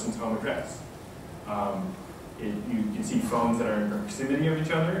that person's home address. You can see phones that are in proximity of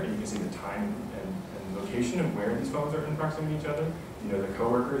each other, and you can see the time and location of where these phones are in proximity to each other. You know the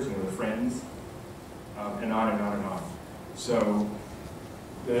coworkers, you know the friends, and on and on and on. So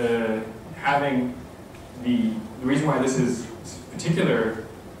the reason why this is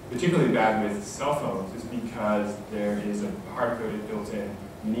particularly bad with cell phones is because there is a hard-coded built-in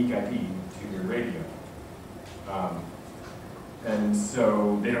unique IP to your radio. And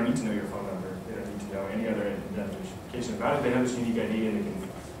so they don't need to know your phone number. They don't need to know any other identification about it. They have this unique ID and they can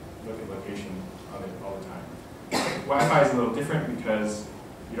look at location on it all the time. Wi-Fi is a little different because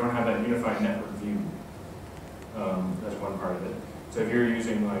you don't have that unified network view. That's one part of it. So if you're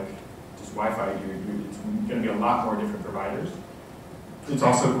using like just Wi-Fi, it's going to be a lot more different providers. It's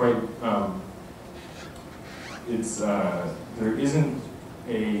also quite, there isn't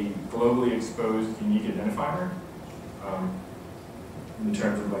a globally exposed unique identifier in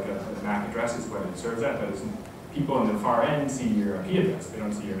terms of like a MAC address is what it serves at, but people on the far end see your IP address, they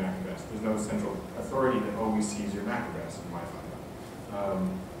don't see your MAC address. There's no central authority that always sees your MAC address in Wi-Fi.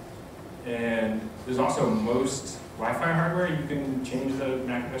 And there's also most Wi-Fi hardware, you can change the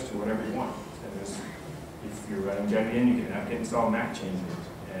MAC address to whatever you want. And if you're running Debian, you can apt install MAC changes.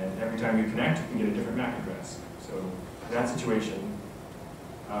 And every time you connect, you can get a different MAC address. So in that situation,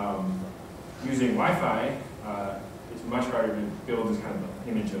 using Wi-Fi, it's much harder to build this kind of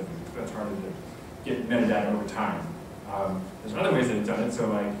image of it. It's much harder to get metadata over time. There's other ways that it's done it. So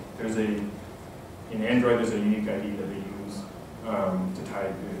like in Android, there's a unique ID that they use to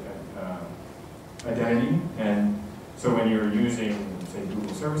tie identity. And so when you're using, say,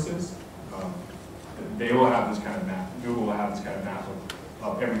 Google services, they will have this kind of map. Google will have this kind of map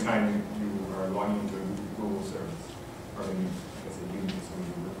of every time you are logging into a Google service. Or maybe, I guess they use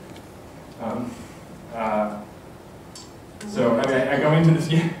Google. So I mean, I go into this,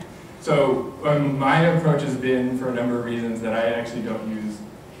 yeah. So my approach has been, for a number of reasons, that I actually don't use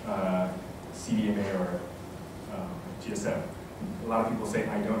CDMA or GSM. A lot of people say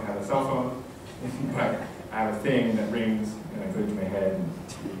I don't have a cell phone, but I have a thing that rings and I put it to my head and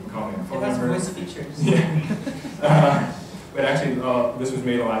you can call me on a phone number. It has voice features. Yeah. But actually, this was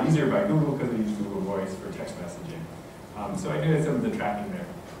made a lot easier by Google because they use Google Voice for text messaging. So I do some of the tracking there.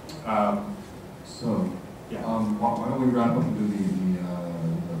 Yeah. Why don't we wrap up and do the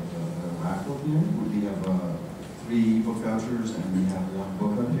raffle here? We have 3 book vouchers and we have 1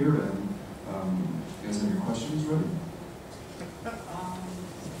 book up here. And you guys have your questions ready?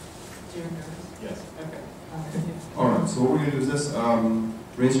 Yes. Okay. All right. So what we're going to do is this: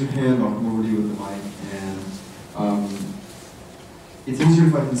 raise your hand. I'll come over to you with the mic, and it's easier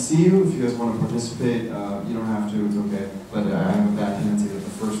if I can see you. If you guys want to participate, you don't have to. It's okay. But I have a back hand so that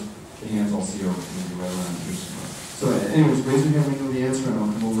the hands I'll see are maybe right around here somewhere. So anyways, raise your hand when you know the answer, and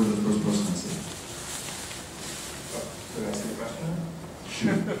I'll come over to the first person I see. Did I see the question?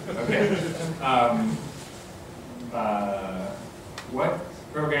 Shoot. Okay. What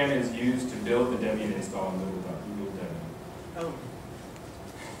program is used to build the Debian install in Google Debian?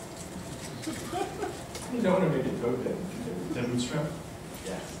 You don't want to make it code then. Demonstrate?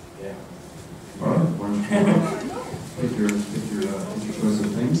 Yes. Yeah. All right. Why don't you pick your choice of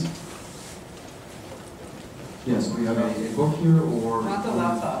things? Yes, we have a book here, or not the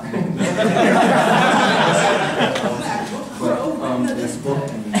laptop. But it's book.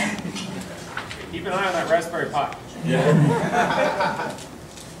 Keep an eye on that Raspberry Pi. Yeah.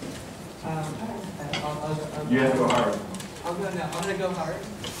 You have to go hard. I'm gonna go hard.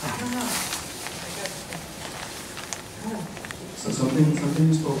 I don't know. So something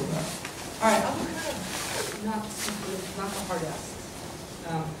you spoke about. All right, I'll do kind of not the hard asks.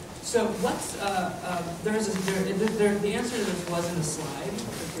 So what's the answer to this was in the slide.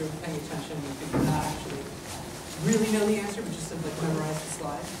 If you're paying attention, you could not actually really know the answer, but just to like memorize the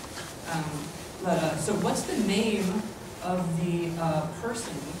slide. So what's the name of the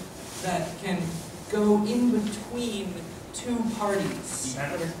person that can go in between two parties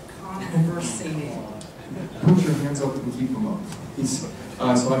that are conversating? Put your hands up and keep them up. So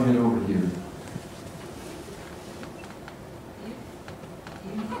I head over here.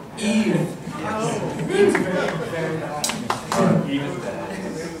 Eve. Oh, Eve's very bad. Eve is bad.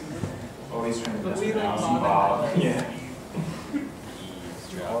 Always trying to But mess we with don't Bob. bother. Yeah.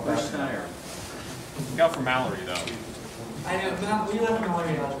 Where's Steiner? Look out for Mallory, though. I know, we left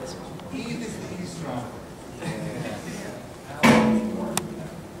Mallory out of this one. Eve is eavesdropper.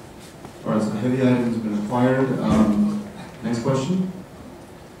 All right, so heavy items have been acquired. Next question.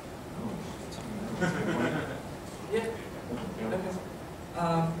 Yeah. Okay.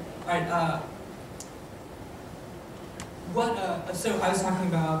 All right. So I was talking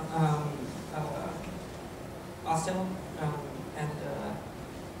about Ostello, and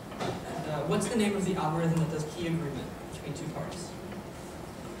what's the name of the algorithm that does key agreement between two parties?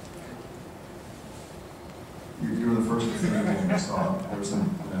 You're the first thing I saw. There was some.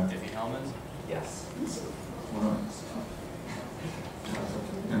 Diffie-Hellman? Yes.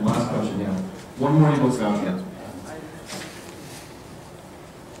 And last question, yeah. One more ebook's out yet.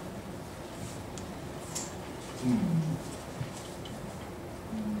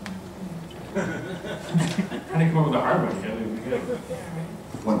 Trying to come up with a hard one, yeah, it'd be good.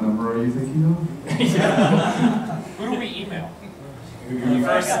 What number are you thinking of? Who do we email? The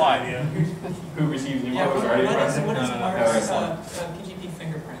first slide, yeah. Who receives new Yeah, photos? what Already is present? Mark's PGP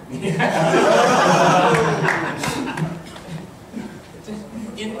fingerprint?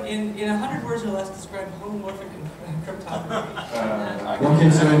 In 100 words or less, describe homomorphic cryptography. Okay,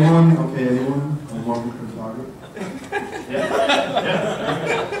 so anyone? Homomorphic cryptography?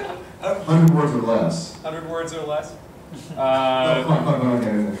 Yeah. 100 words or less. 100 words or less?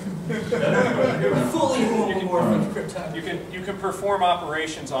 Fully homomorphic cryptography. You can perform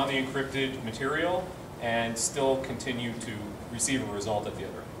operations on the encrypted material and still continue to receive a result at the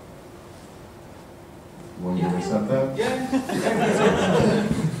other end. Will you accept that? Yeah.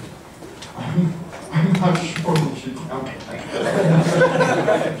 I'm not sure we should count that.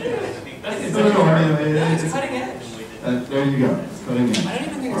 It's cutting edge. There you go. It's cutting edge. I don't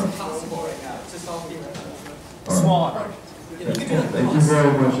even think it's possible right now. It's just all theoretical. Small operation. Thank you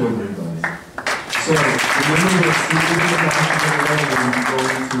very much, everybody. So, remember that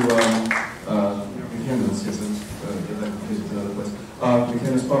McKenna's, because get that confused with another place.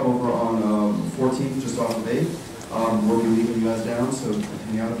 McKenna's pub over on 14th, just off of 8. We'll be leaving you guys down, so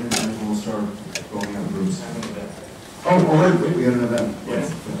hang out a bit, and then we'll start going out in groups. Oh, wait, we got an event.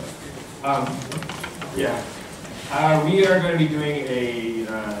 Yes. We are going to be doing a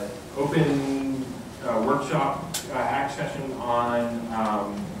open workshop hack session on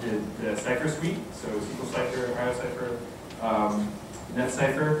the Cipher suite, so SQLCipher, IOCipher,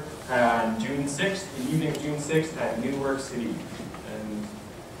 NetCipher, on June 6th, the evening of June 6th at New York City. And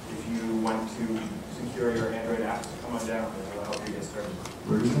if you want to secure your Android apps, come on down and it'll help you get started.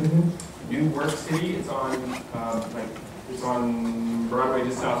 Where is it again? New York City. It's on it's on Broadway,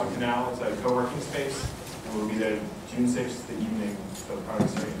 just south of Canal. It's a co-working space, and we'll be there June 6th, the evening. So probably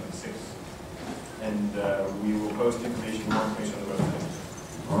starting at 6. And we will post more information on the website.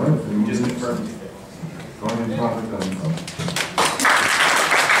 All right. Just confirm today. Go ahead and profit.